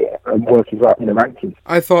 basically, and work his way up in the rankings.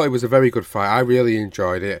 I thought it was a very good fight. I really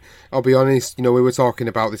enjoyed it. I'll be honest, we were talking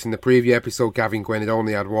about this in the preview episode. Gavin Gwynn had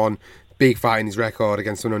only had one big fight in his record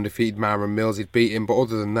against an undefeated Myron Mills. He'd beat him, but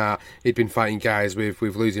other than that, he'd been fighting guys with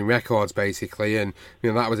losing records, basically, and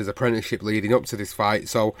that was his apprenticeship leading up to this fight.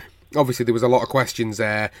 So obviously there was a lot of questions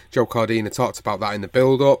there. Joe Cordina talked about that in the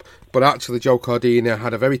build-up, but actually Joe Cordina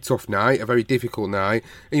had a very tough night, a very difficult night.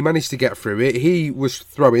 He managed to get through it. He was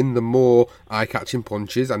throwing the more eye-catching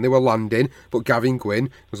punches, and they were landing, but Gavin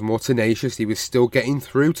Gwynn was more tenacious. He was still getting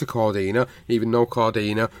through to Cordina, even though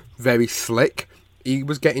Cordina, very slick, he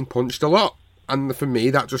was getting punched a lot. And for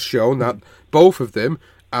me, that just shown that both of them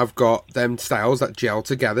have got them styles that gel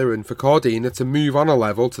together, and for Cordina to move on a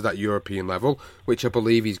level to that European level, which I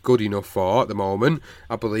believe he's good enough for at the moment.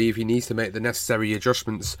 I believe he needs to make the necessary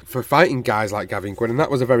adjustments for fighting guys like Gavin Gwynn, and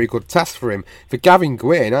that was a very good test for him. For Gavin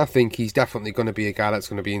Gwynn, I think he's definitely going to be a guy that's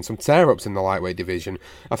going to be in some tear-ups in the lightweight division.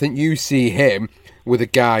 I think you see him with a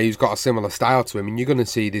guy who's got a similar style to him, and you're going to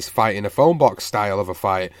see this fight in a phone box style of a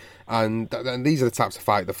fight. And these are the types of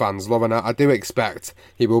fight the fans love, and I do expect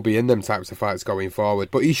he will be in them types of fights going forward.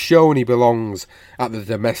 But he's shown he belongs at the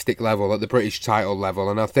domestic level, at the British title level,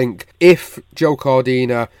 and I think if Joe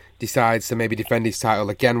Cordina decides to maybe defend his title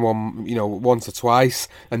again once or twice,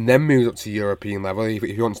 and then moves up to European level, if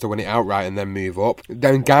he wants to win it outright and then move up,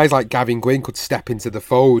 then guys like Gavin Gwynn could step into the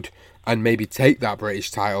fold and maybe take that British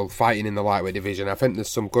title fighting in the lightweight division. I think there's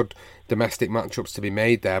some good domestic matchups to be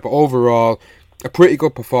made there, but overall, a pretty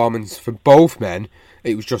good performance for both men.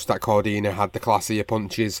 It was just that Cordina had the classier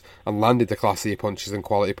punches and landed the classier punches and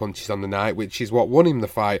quality punches on the night, which is what won him the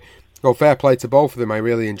fight. Well, fair play to both of them. I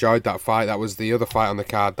really enjoyed that fight. That was the other fight on the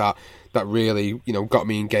card that really, got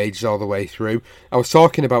me engaged all the way through. I was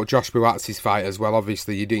talking about Josh Buatsi's fight as well.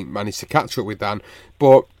 Obviously, you didn't manage to catch up with Dan,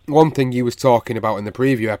 but one thing you was talking about in the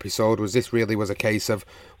preview episode was this really was a case of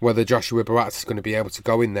whether Joshua Buatsi is going to be able to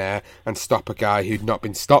go in there and stop a guy who'd not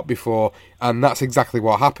been stopped before, and that's exactly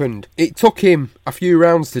what happened. It took him a few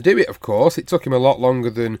rounds to do it, of course. It took him a lot longer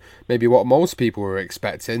than maybe what most people were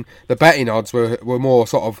expecting. The betting odds were more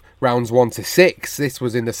sort of rounds 1 to 6. This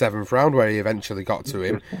was in the 7th round where he eventually got to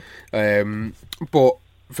him. But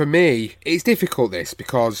for me, it's difficult this,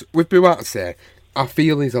 because with Buatsi, I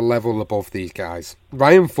feel he's a level above these guys.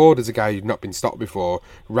 Ryan Ford is a guy who'd not been stopped before.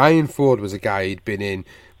 Ryan Ford was a guy who'd been in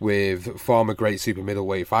with former great super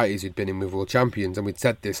middleweight fighters who'd been in with world champions, and we'd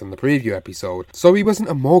said this on the preview episode. So he wasn't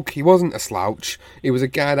a mug, he wasn't a slouch. He was a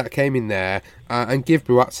guy that came in there and gave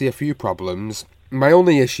Buatsi a few problems. My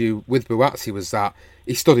only issue with Buatsi was that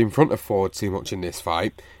he stood in front of Ford too much in this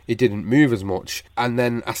fight. He didn't move as much. And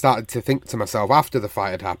then I started to think to myself after the fight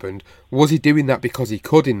had happened, was he doing that because he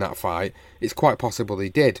could in that fight? It's quite possible he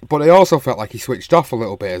did. But I also felt like he switched off a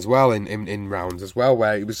little bit as well in rounds as well,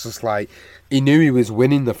 where it was just like he knew he was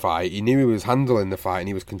winning the fight, he knew he was handling the fight and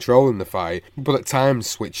he was controlling the fight, but at times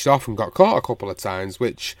switched off and got caught a couple of times,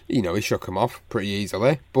 which, he shook him off pretty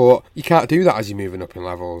easily. But you can't do that as you're moving up in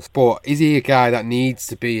levels. But is he a guy that needs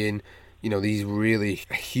to be in these really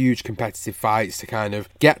huge competitive fights to kind of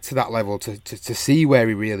get to that level, to see where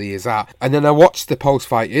he really is at? And then I watched the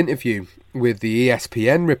post-fight interview with the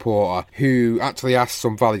ESPN reporter, who actually asked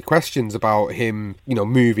some valid questions about him,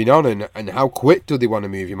 moving on and how quick do they want to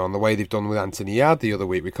move him on, the way they've done with Anthony Yarde the other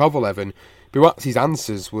week with Kovalev. And Buatsi's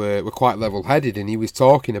answers were quite level-headed, and he was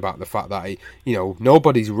talking about the fact that,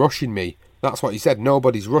 nobody's rushing me. That's what he said,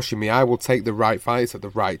 nobody's rushing me, I will take the right fights at the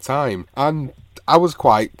right time. And I was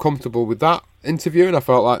quite comfortable with that interview, and I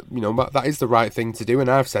felt like, that is the right thing to do, and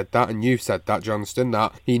I've said that, and you've said that, Johnston,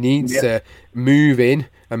 that he needs to move in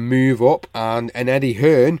and move up, and Eddie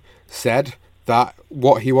Hearn said that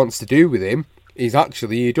what he wants to do with him is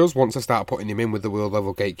he does want to start putting him in with the world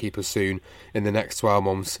level gatekeepers soon in the next 12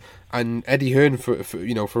 months. And Eddie Hearn,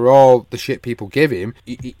 for all the shit people give him,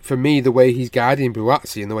 for me, the way he's guiding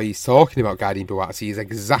Buatsi and the way he's talking about guiding Buatsi is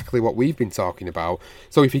exactly what we've been talking about.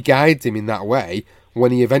 So if he guides him in that way,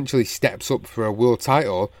 when he eventually steps up for a world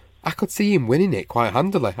title, I could see him winning it quite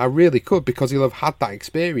handily. I really could, because he'll have had that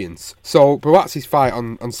experience. So Buatsi's fight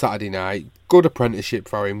on Saturday night, good apprenticeship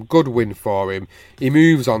for him, good win for him. He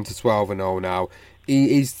moves on to 12-0 now.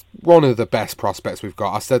 He is one of the best prospects we've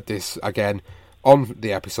got. I said this again on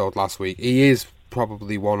the episode last week. He is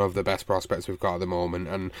probably one of the best prospects we've got at the moment,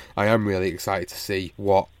 and I am really excited to see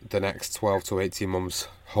what the next 12 to 18 months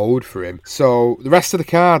hold for him. So the rest of the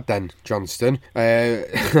card then, Johnston.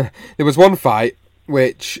 There was one fight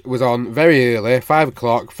which was on very early, 5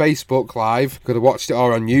 o'clock, Facebook Live. Could have watched it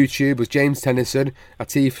all on YouTube. It was James Tennyson,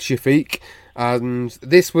 Atif Shafiq, and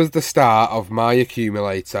this was the start of my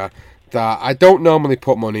accumulator that I don't normally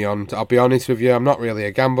put money on. I'll be honest with you, I'm not really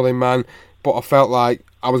a gambling man, but I felt like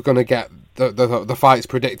I was going to get the fights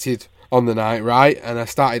predicted on the night right, and I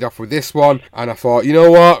started off with this one, and I thought, you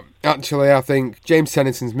know what, actually I think James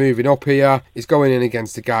Tennyson's moving up here. He's going in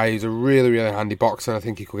against a guy who's a really, really handy boxer, and I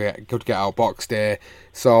think he could get outboxed here.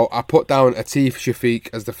 So I put down Atif Shafiq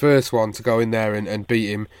as the first one to go in there and beat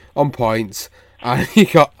him on points, and he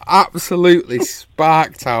got absolutely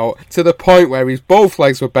sparked out to the point where his both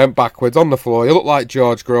legs were bent backwards on the floor. He looked like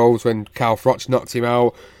George Groves when Carl Froch knocked him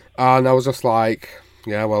out, and I was just like,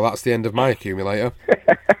 yeah, well, that's the end of my accumulator.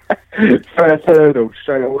 First hurdle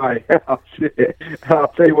straight away. I'll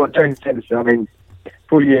tell you what, James Tennyson, I mean,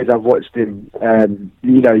 for years I've watched him,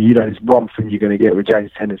 you know, there's one thing you're going to get with James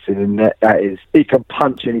Tennyson, and that is he can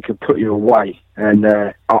punch and he can put you away. And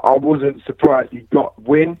I wasn't surprised he got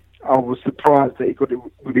win. I was surprised that he got it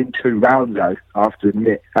within 2 rounds, though, I have to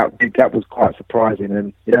admit. That was quite surprising.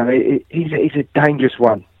 And, you know, he's a dangerous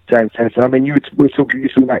one, James Tennyson. I mean, you were talking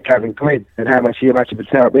about Kevin Quinn and how much he imagined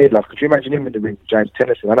Mateo Beardlove. Could you imagine him in the ring with James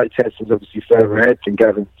Tennyson? I know Tennyson's obviously further ahead than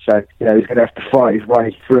Gavin, so you know he's going to have to fight his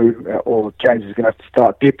way through, or James is going to have to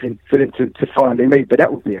start dipping for him to finally meet. But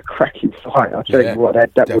that would be a cracking fight. I'll tell you what,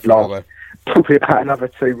 that would last probably about another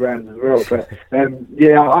 2 rounds as well. But I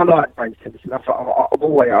like James Tennyson. I've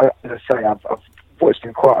always, as I say, I've watched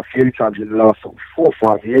him quite a few times in the last sort of 4 or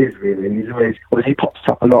 5 years, really, and he's always, he pops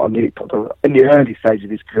up a lot in the early stage of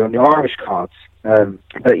his career on the Irish cards.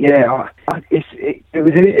 But yeah, I just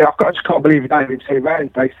can't believe it only 2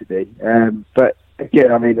 rounds, basically. But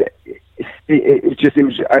again, I mean, I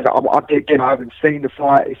haven't seen the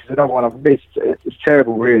fight. This is another one I've missed. It's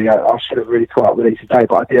terrible, really. I should have really caught up with it today,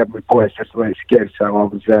 but I did have my boys just to again, so I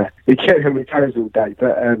was he kept on my toes all day.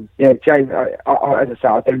 But yeah, James, as I say,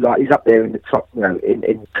 I do like, he's up there in the top, you know,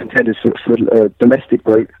 in contenders for domestic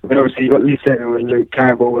group. I mean, obviously you've got Lee Center and Luke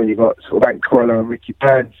Campbell, and you've got sort of Hank Corella and Ricky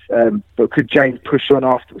Burns. But could James push on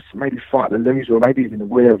afterwards, maybe fight the loser, or maybe even the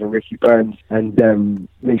winner of Ricky Burns and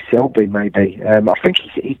Lee Selby, maybe? I think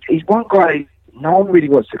he's one guy no one really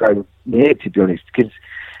wants to go near, to be honest, because,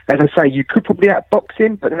 as I say, you could probably outbox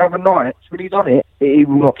him, but another night, when he's on it, he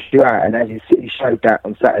will knock you out, and as he showed that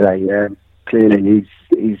on Saturday, clearly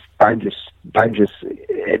he's dangerous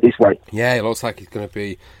this way. Yeah, it looks like he's going to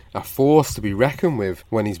be a force to be reckoned with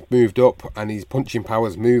when he's moved up and his punching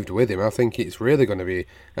power's moved with him. I think it's really going to be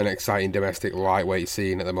an exciting domestic lightweight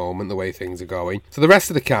scene at the moment, the way things are going. So the rest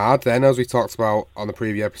of the card then, as we talked about on the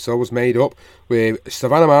previous episode, was made up with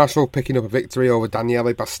Savannah Marshall picking up a victory over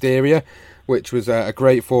Daniele Basteria, which was a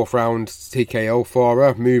great 4th round TKO for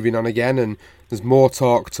her, moving on again, and there's more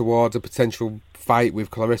talk towards a potential fight with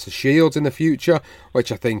Claressa Shields in the future,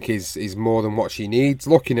 which I think is more than what she needs.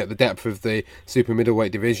 Looking at the depth of the super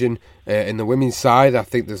middleweight division in the women's side, I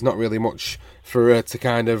think there's not really much for her to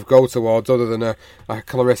kind of go towards other than a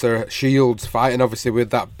Claressa Shields fight, and obviously with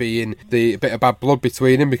that being the bit of bad blood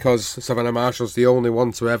between them, because Savannah Marshall's the only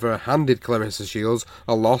one to ever handed Claressa Shields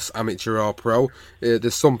a loss, amateur or pro.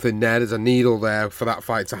 There's something there, there's a needle there for that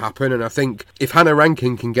fight to happen, and I think if Hannah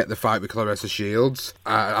Rankin can get the fight with Claressa Shields,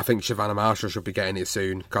 I think Savannah Marshall should be getting it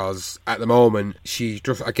soon, because at the moment she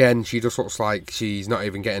just looks like she's not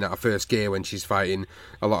even getting out of first gear when she's fighting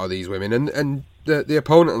a lot of these women, and the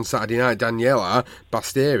opponent on Saturday night, Daniela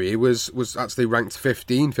Basteri, was actually ranked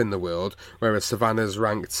 15th in the world, whereas Savannah's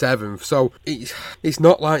ranked 7th. So it's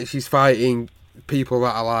not like she's fighting people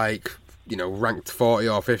that are like, you know, ranked 40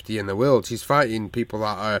 or 50 in the world. She's fighting people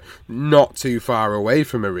that are not too far away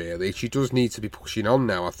from her, really. She does need to be pushing on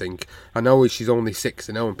now, I think. I know she's only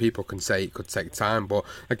 6-0 and people can say it could take time, but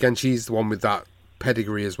again, she's the one with that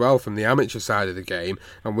pedigree as well from the amateur side of the game,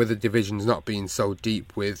 and with the divisions not being so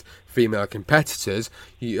deep with female competitors,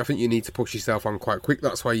 I think you need to push yourself on quite quick.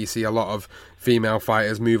 That's why you see a lot of female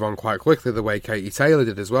fighters move on quite quickly, the way Katie Taylor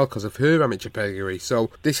did as well, because of her amateur pedigree.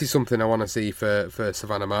 So this is something I want to see for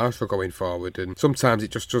Savannah Marshall going forward, and sometimes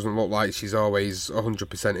it just doesn't look like she's always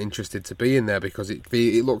 100% interested to be in there, because it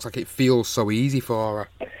looks like it feels so easy for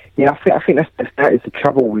her. Yeah, I think that is the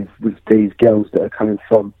trouble with these girls that are coming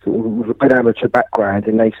from sort of with a good amateur background,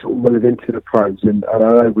 and they sort of move into the pros. And I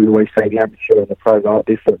know we always say the amateur and the pros are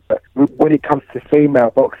different, but when it comes to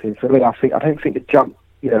female boxing, for me, I don't think the jump,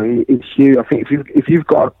 you know, is huge. I think if you've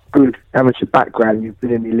got a good amateur background, you've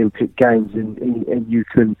been in the Olympic Games and you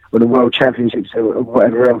can, or the World Championships or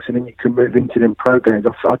whatever else, and then you can move into them programs.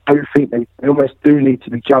 I do think they almost do need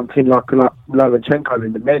to be jumped in like Lomachenko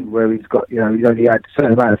in the men, where he's only had a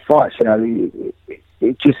certain amount of fights. You know,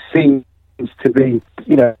 it just seems to be,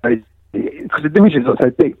 you know, because the division's not so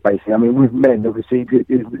big, basically. I mean, with men, obviously,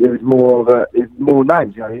 there's more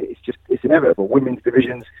names. You know, it's inevitable. Women's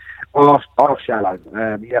divisions are shallow.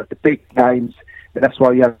 You have the big names, and that's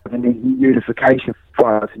why you have the unification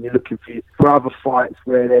fights, and you're looking for other fights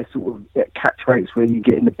where they're sort of at catch rates where you're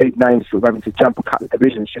getting the big names sort of having to jump a couple of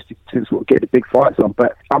divisions just to sort of get the big fights on.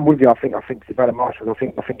 But I'm with you. I think Savannah Marshall. I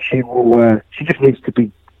think she will. She just needs to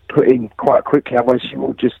be put in quite quickly. Otherwise, she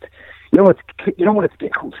will just. You don't want it to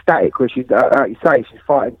get caught static where she's, like you say, she's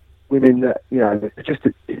fighting women that, you know,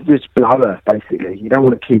 just below her, basically. You don't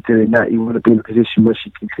want to keep doing that. You want to be in a position where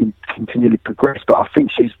she can continually progress. But I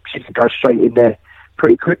think she can go straight in there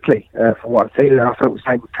pretty quickly, from what I've seen. And I felt the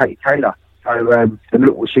same with Katie Taylor. So, and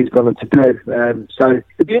look what she's gone on to do. So,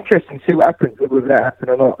 it'd be interesting to see what happens, whether that happen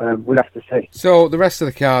or not. We'll have to see. So, the rest of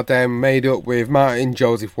the card then made up with Martin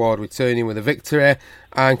Joseph Ward returning with a victory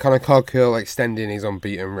and Conor Coghill extending his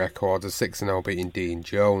unbeaten record of 6-0, beating Dean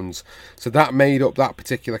Jones. So, that made up that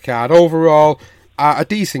particular card. Overall, a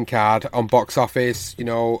decent card on box office. You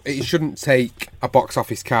know, it shouldn't take a box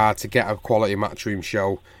office card to get a quality Matchroom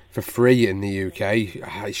show for free in the UK.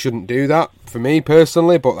 I shouldn't do that for me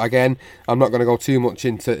personally, but again, I'm not going to go too much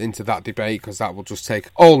into that debate because that will just take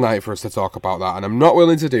all night for us to talk about that, and I'm not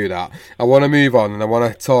willing to do that. I want to move on, and I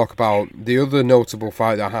want to talk about the other notable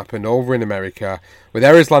fight that happened over in America with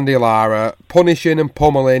Erislandy Lara punishing and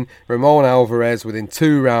pummeling Ramon Alvarez within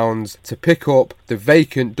 2 rounds to pick up the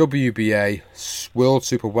vacant WBA World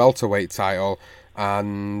Super Welterweight title.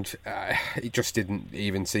 And it just didn't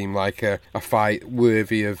even seem like a fight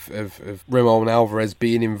worthy of Ramon Alvarez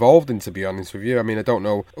being involved in, to be honest with you. I mean, I don't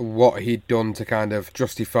know what he'd done to kind of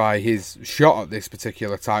justify his shot at this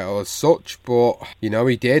particular title as such, but, you know,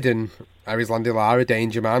 he did, and Erislandy Lara,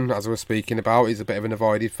 Danger Man, as I was speaking about, he's a bit of an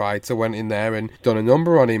avoided fighter, went in there and done a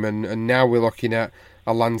number on him, and now we're looking at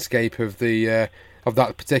a landscape of the of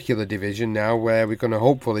that particular division now where we're going to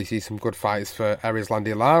hopefully see some good fights for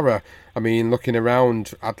Erislandy Lara. I mean, looking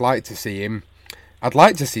around, I'd like to see him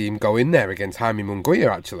go in there against Jaime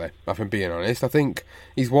Munguia, actually, if I'm being honest. I think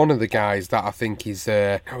he's one of the guys that I think he's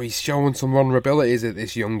showing some vulnerabilities at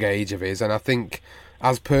this young age of his, and I think,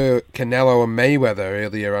 as per Canelo and Mayweather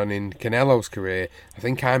earlier on in Canelo's career, I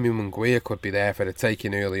think Jaime Munguia could be there for the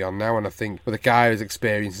taking early on now, and I think with a guy as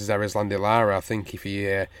experienced as Erislandy Lara, I think if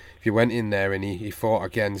he went in there and he fought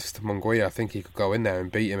against Munguia, I think he could go in there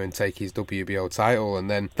and beat him and take his WBO title, and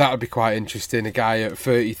then that would be quite interesting. A guy at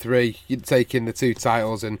 33, you'd take in the 2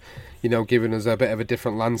 titles and, you know, giving us a bit of a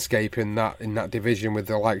different landscape in that division with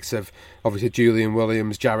the likes of, obviously, Julian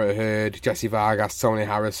Williams, Jarrett Hurd, Jesse Vargas, Tony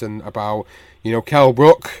Harrison, about, you know, Kell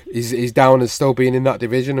Brook is down as still being in that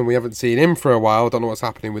division, and we haven't seen him for a while. Don't know what's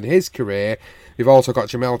happening with his career. We've also got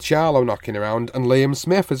Jamel Charlo knocking around, and Liam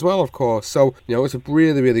Smith as well, of course. So, you know, it's a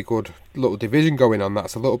really, really good little division going on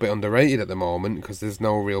that's a little bit underrated at the moment because there's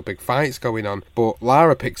no real big fights going on. But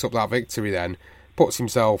Lara picks up that victory then, puts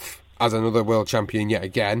himself as another world champion yet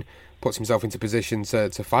again, puts himself into position to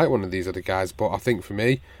fight one of these other guys. But I think for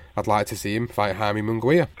me, I'd like to see him fight Jaime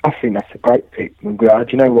Munguia. I think that's a great pick, Munguia.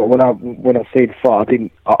 Do you know what? When I see the fight, I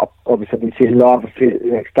didn't see Lara fit the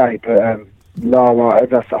next day, but Lara,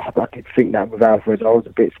 I did think that with Alvarez. I was a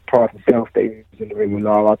bit surprised myself that he was in the ring with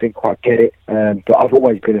Lara. I didn't quite get it, but I've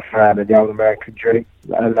always been a fan of the old American dream,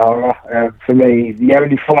 Lara. For me, the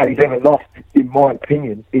only fight he's ever lost, in my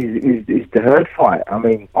opinion, is the Hurd fight. I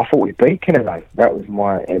mean, I thought he beat Canelo. That was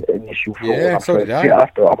my initial thought. Yeah, so did I.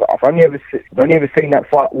 I've only ever seen that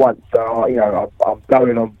fight once, so you know, I'm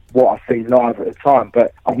going on what I see live at the time.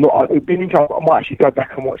 But I've not. It'd been interesting. I might actually go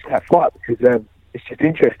back and watch that fight because it's just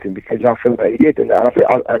interesting because I feel that he did, and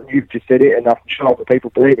you've just said it, and I'm sure other people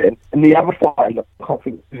believe it. And the other fight, I can't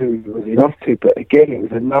think who was he lost to, but again, it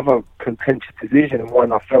was another contentious decision and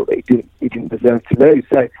one I felt that he didn't deserve to lose.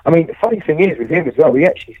 So, I mean, the funny thing is with him as well, he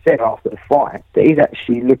actually said after the fight that he's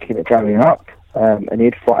actually looking at going up, and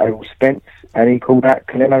he'd fight Errol Spence, and he called out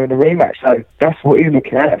Canelo in the rematch. So that's what he's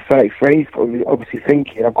looking at 33. He's obviously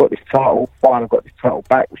thinking, I've got this title, fine, I've got this title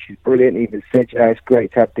back, which is brilliant. He even said, you know, it's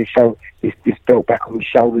great to have this belt back on his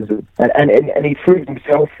shoulders, and he proved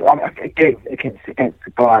himself. I mean, again against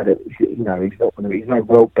a guy that, you know, he's no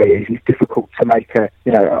world beater. He's difficult to make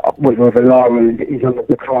whether Lara is on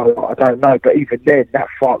the card, I don't know. But even then, that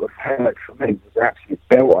fight was Hurd for me was an absolute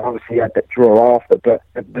belt. And obviously, he had that draw after, but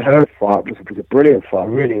the Hurd fight was a brilliant fight. I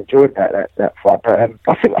really enjoyed that fight. But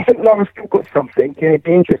I think Lara's still got something. It'd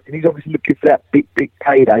be interesting. He's obviously looking for that big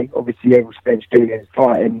payday. Obviously, Errol Spence Jr. is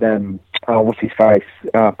fighting. What's his face?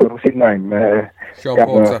 What's his name? Sean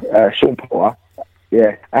Porter. Sean Porter.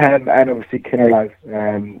 Yeah, and obviously Canelo.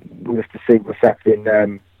 We'll have to see what's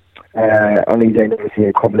happening on his end,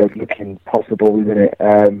 obviously, Kovalev looking possible, isn't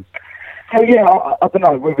it? So yeah, I don't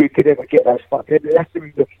know whether we could ever get those fights. That's what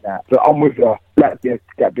we're looking at. But I'm with you. That'd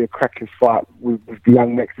be a cracking fight with the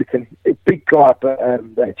young Mexican. A big guy, but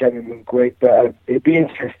that Jamie Munguia. But it'd be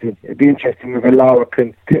interesting. It'd be interesting if Lara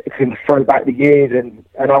can throw back the years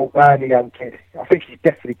and old man, the young kid. I think he's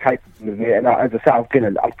definitely capable of it. And as I say, I've been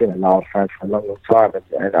a Lara fan for a long time,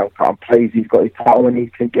 and I'm pleased he's got his title and he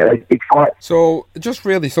can get those big fights. So just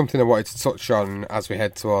really something I wanted to touch on as we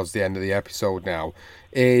head towards the end of the episode now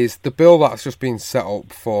is the bill that's just been set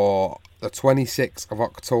up for the 26th of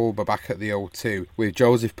October back at the O2 with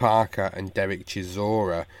Joseph Parker and Derek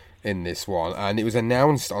Chisora in this one, and it was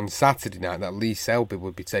announced on Saturday night that Lee Selby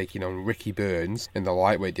would be taking on Ricky Burns in the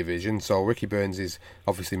lightweight division. So Ricky Burns is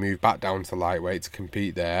obviously moved back down to lightweight to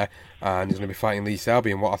compete there, and he's going to be fighting Lee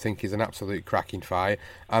Selby in what I think is an absolute cracking fight.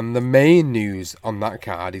 And the main news on that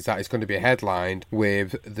card is that it's going to be headlined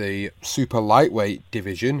with the super lightweight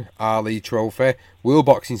division Ali Trophy World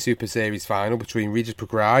Boxing Super Series final between Regis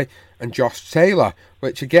Prograis and Josh Taylor,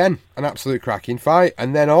 which again, an absolute cracking fight.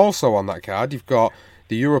 And then also on that card you've got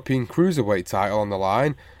the European Cruiserweight title on the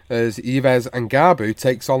line as Yves Ngannou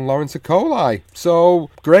takes on Lawrence Okolie. So,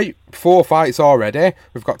 great 4 fights already.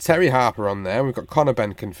 We've got Terry Harper on there. We've got Conor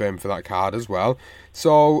Benn confirmed for that card as well.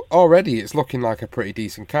 So, already it's looking like a pretty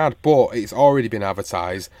decent card, but it's already been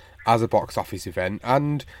advertised as a box office event.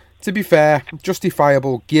 And, to be fair,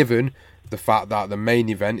 justifiable given the fact that the main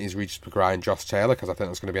event is Regis Prograis and Josh Taylor, because I think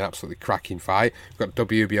that's going to be an absolutely cracking fight. We've got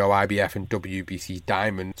WBO, IBF and WBC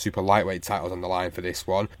Diamond super lightweight titles on the line for this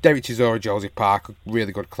one. Derek Chisora, Joseph Parker,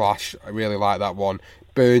 really good clash. I really like that one.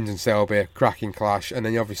 Burns and Selby, cracking clash. And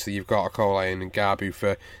then obviously you've got Okolie and Ngannou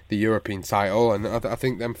for the European title, and I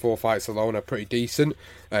think them 4 fights alone are pretty decent.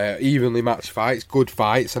 Evenly matched fights, good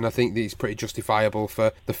fights, and I think that it's pretty justifiable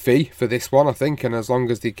for the fee for this one, I think. And as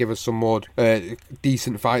long as they give us some more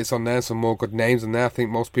decent fights on there, some more good names on there, I think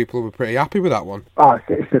most people will be pretty happy with that one. Oh,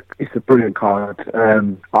 it's a brilliant card.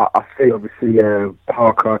 I see obviously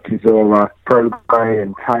Parker, Chisora, Prograis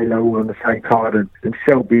and Taylor all on the same card, and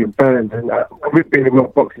Selby and Burns. And with being a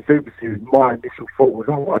World Boxing Super Series, my initial thought was,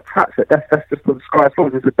 oh, what a touch! That's just what the Sky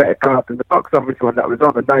thought was a better card than the box office one that was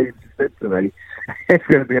on. The name just said to me, it's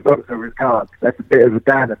going to be a box office card. That's a bit of a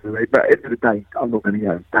downer for me. But at the end of the day, I'm not going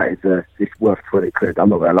to, that is it's worth 20 quid. I'm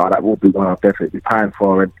not going to lie, that will be one I'll definitely be paying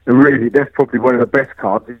for. And really, that's probably one of the best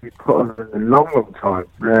cards you've put on in a long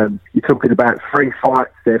time. You're talking about 3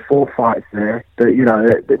 fights there, 4 fights there.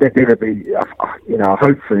 That they're going to be,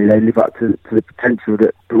 hopefully they live up to the potential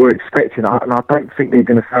that we're expecting. And I don't think they're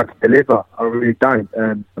going to fail to deliver. I really don't.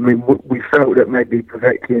 I mean, we felt that maybe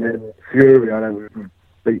Povetkin and Fury, I know we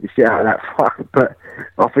beat the shit out of that fight, but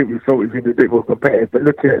I think we thought it was going to be a bit more competitive. But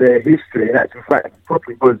looking at their history, in actual fact, it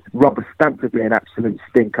probably was rubber stamped to be an absolute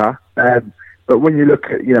stinker. But when you look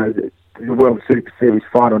at, the World Super Series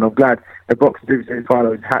final, and I'm glad the Boxing Super Series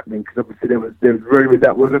final is happening, because obviously there was rumours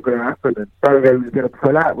that wasn't going to happen, and Prograis was going to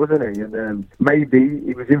pull out, wasn't he? And maybe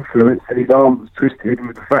he was influenced and his arm was twisted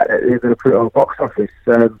with the fact that they're going to put it on box office.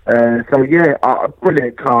 So yeah, a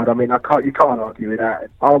brilliant card. I mean, you can't argue with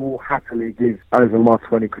that. I will happily give over my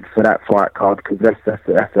 20 quid for that fight card, because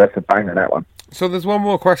that's a banger, that one. So there's one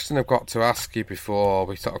more question I've got to ask you before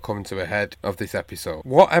we sort of come to a head of this episode.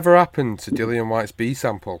 What happened to Dillian Whyte's B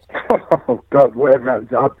sample? Oh, God, whatever happened.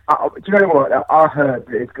 Do you know what? I heard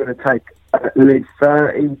that it's going to take at least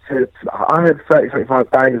 30 to... I heard 30,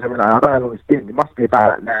 35 days. I mean, I don't know how long it's been. It must be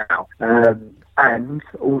about that now. And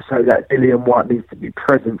also that Dillian Whyte needs to be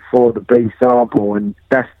present for the B sample, and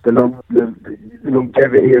that's the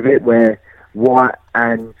longevity of it, where Whyte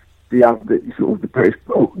and the British,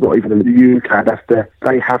 not even the UK,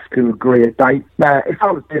 they have to agree a date. Now, if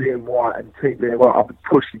I was Dillian Whyte and Team Dillian Whyte, I'd be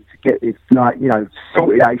pushing to get this,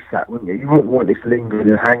 sorted ASAP, wouldn't you? You wouldn't want this lingering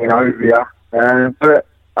and hanging over you. But,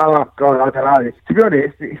 oh, God, I don't know. To be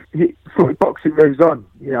honest, boxing moves on.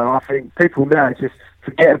 I think people now just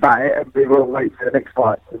forget about it and be wait for the next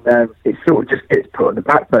fight. And it sort of just gets put on the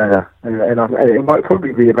back burner. And it might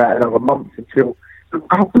probably be about another month until...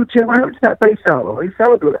 Oh, good, Jim, I went to that base sample. He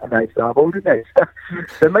sounded like a base sample, didn't he?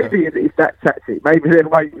 So maybe it's that tactic. Maybe they're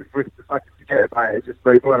waiting for us to fucking forget about it. Just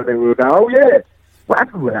maybe one of them will go, oh, yeah, what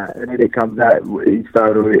happened with that? And then it comes out, it's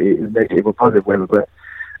negative or positive, whatever.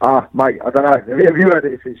 But, mate, I don't know. Have you heard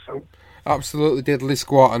it, Sean? Absolutely diddly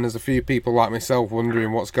squat, and there's a few people like myself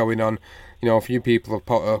wondering what's going on. A few people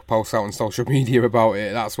have posted out on social media about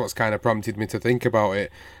it. That's what's kind of prompted me to think about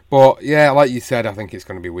it. But yeah, like you said, I think it's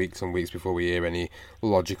going to be weeks and weeks before we hear any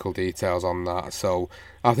logical details on that. So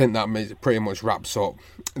I think that pretty much wraps up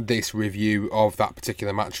this review of that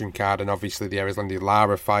particular matchroom card, and obviously the Erislandy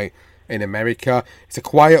Lara fight in America. It's a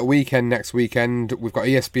quiet weekend next weekend. We've got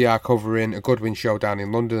ESBR covering a Goodwin show down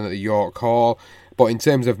in London at the York Hall. But in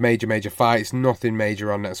terms of major fights, nothing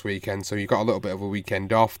major on next weekend, so you've got a little bit of a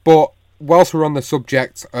weekend off. But whilst we're on the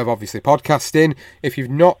subject of obviously podcasting, if you've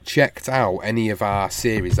not checked out any of our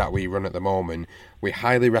series that we run at the moment, we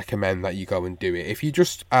highly recommend that you go and do it. If you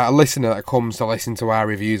just are a listener that comes to listen to our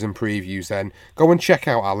reviews and previews, then go and check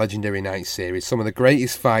out our Legendary Nights series. Some of the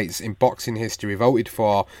greatest fights in boxing history voted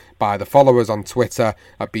for by the followers on Twitter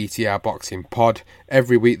at BTR Boxing Pod.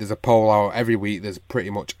 Every week there's a poll out. Every week there's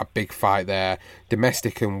pretty much a big fight there.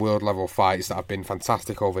 Domestic and world level fights that have been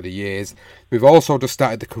fantastic over the years. We've also just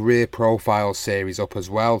started the Career Profiles series up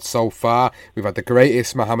as well. So far, we've had the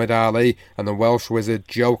greatest Muhammad Ali and the Welsh Wizard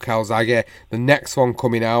Joe Calzaghe. The next one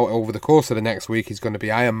coming out over the course of the next week is going to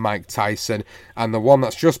be I Am Mike Tyson. And the one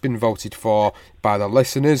that's just been voted for by the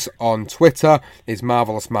listeners on Twitter is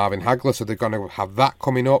Marvellous Marvin Hagler. So they're going to have that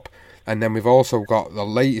coming up. And then we've also got the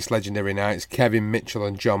latest Legendary Nights, Kevin Mitchell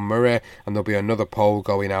and John Murray, and there'll be another poll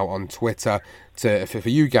going out on Twitter for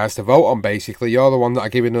you guys to vote on. Basically, you're the one that are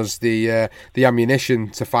giving us the ammunition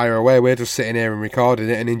to fire away. We're just sitting here and recording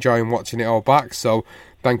it and enjoying watching it all back. So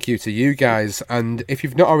thank you to you guys. And if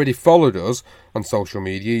you've not already followed us on social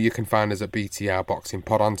media, you can find us at BTR Boxing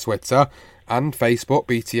Pod on Twitter and Facebook,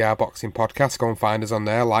 BTR Boxing Podcast. Go and find us on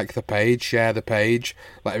there, like the page, share the page,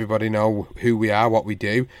 let everybody know who we are, what we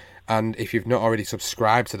do. And if you've not already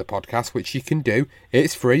subscribed to the podcast, which you can do,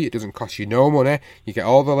 it's free, it doesn't cost you no money. You get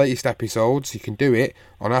all the latest episodes. You can do it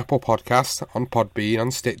on Apple Podcasts, on Podbean,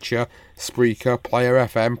 on Stitcher, Spreaker, Player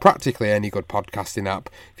FM, practically any good podcasting app.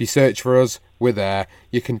 If you search for us, we're there.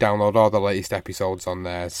 You can download all the latest episodes on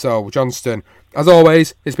there. So, Johnston, as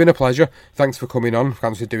always, it's been a pleasure. Thanks for coming on.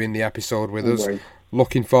 Thanks for doing the episode with us.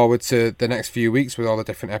 Looking forward to the next few weeks with all the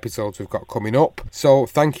different episodes we've got coming up. So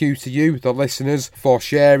thank you to you, the listeners, for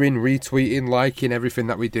sharing, retweeting, liking everything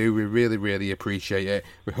that we do. We really, really appreciate it.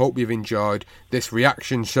 We hope you've enjoyed this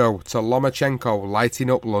reaction show to Lomachenko lighting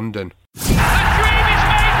up London. The dream is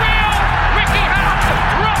made real! Ricky Hatton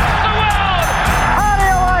rocks the world! How do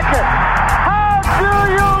you like it? How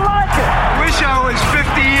do you like it? I wish I was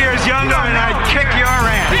 50 years younger and I'd kick your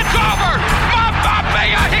ass. It's over! Mamma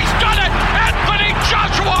Mia! He's done it! Anthony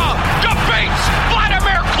Joshua defeats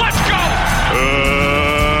Vladimir Klitschko!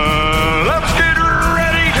 Let's get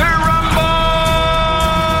ready to rumble!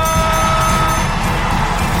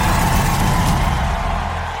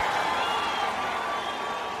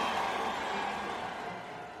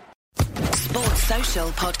 Sports Social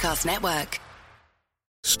Podcast Network.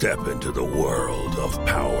 Step into the world of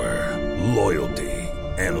power, loyalty,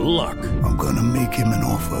 and luck. I'm gonna make him an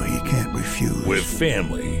offer he can't refuse. With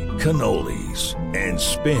family, cannolis, and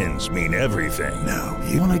spins mean everything. Now,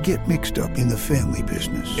 you wanna get mixed up in the family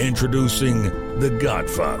business. Introducing The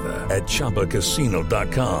Godfather at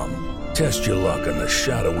ChumbaCasino.com. Test your luck in the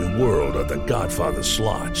shadowy world of The Godfather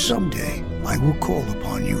slot. Someday, I will call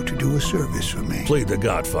upon you to do a service for me. Play The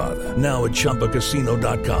Godfather, now at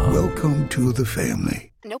ChumbaCasino.com. Welcome to the family.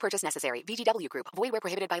 No purchase necessary. VGW Group. Void where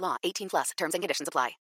prohibited by law. 18+. Terms and conditions apply.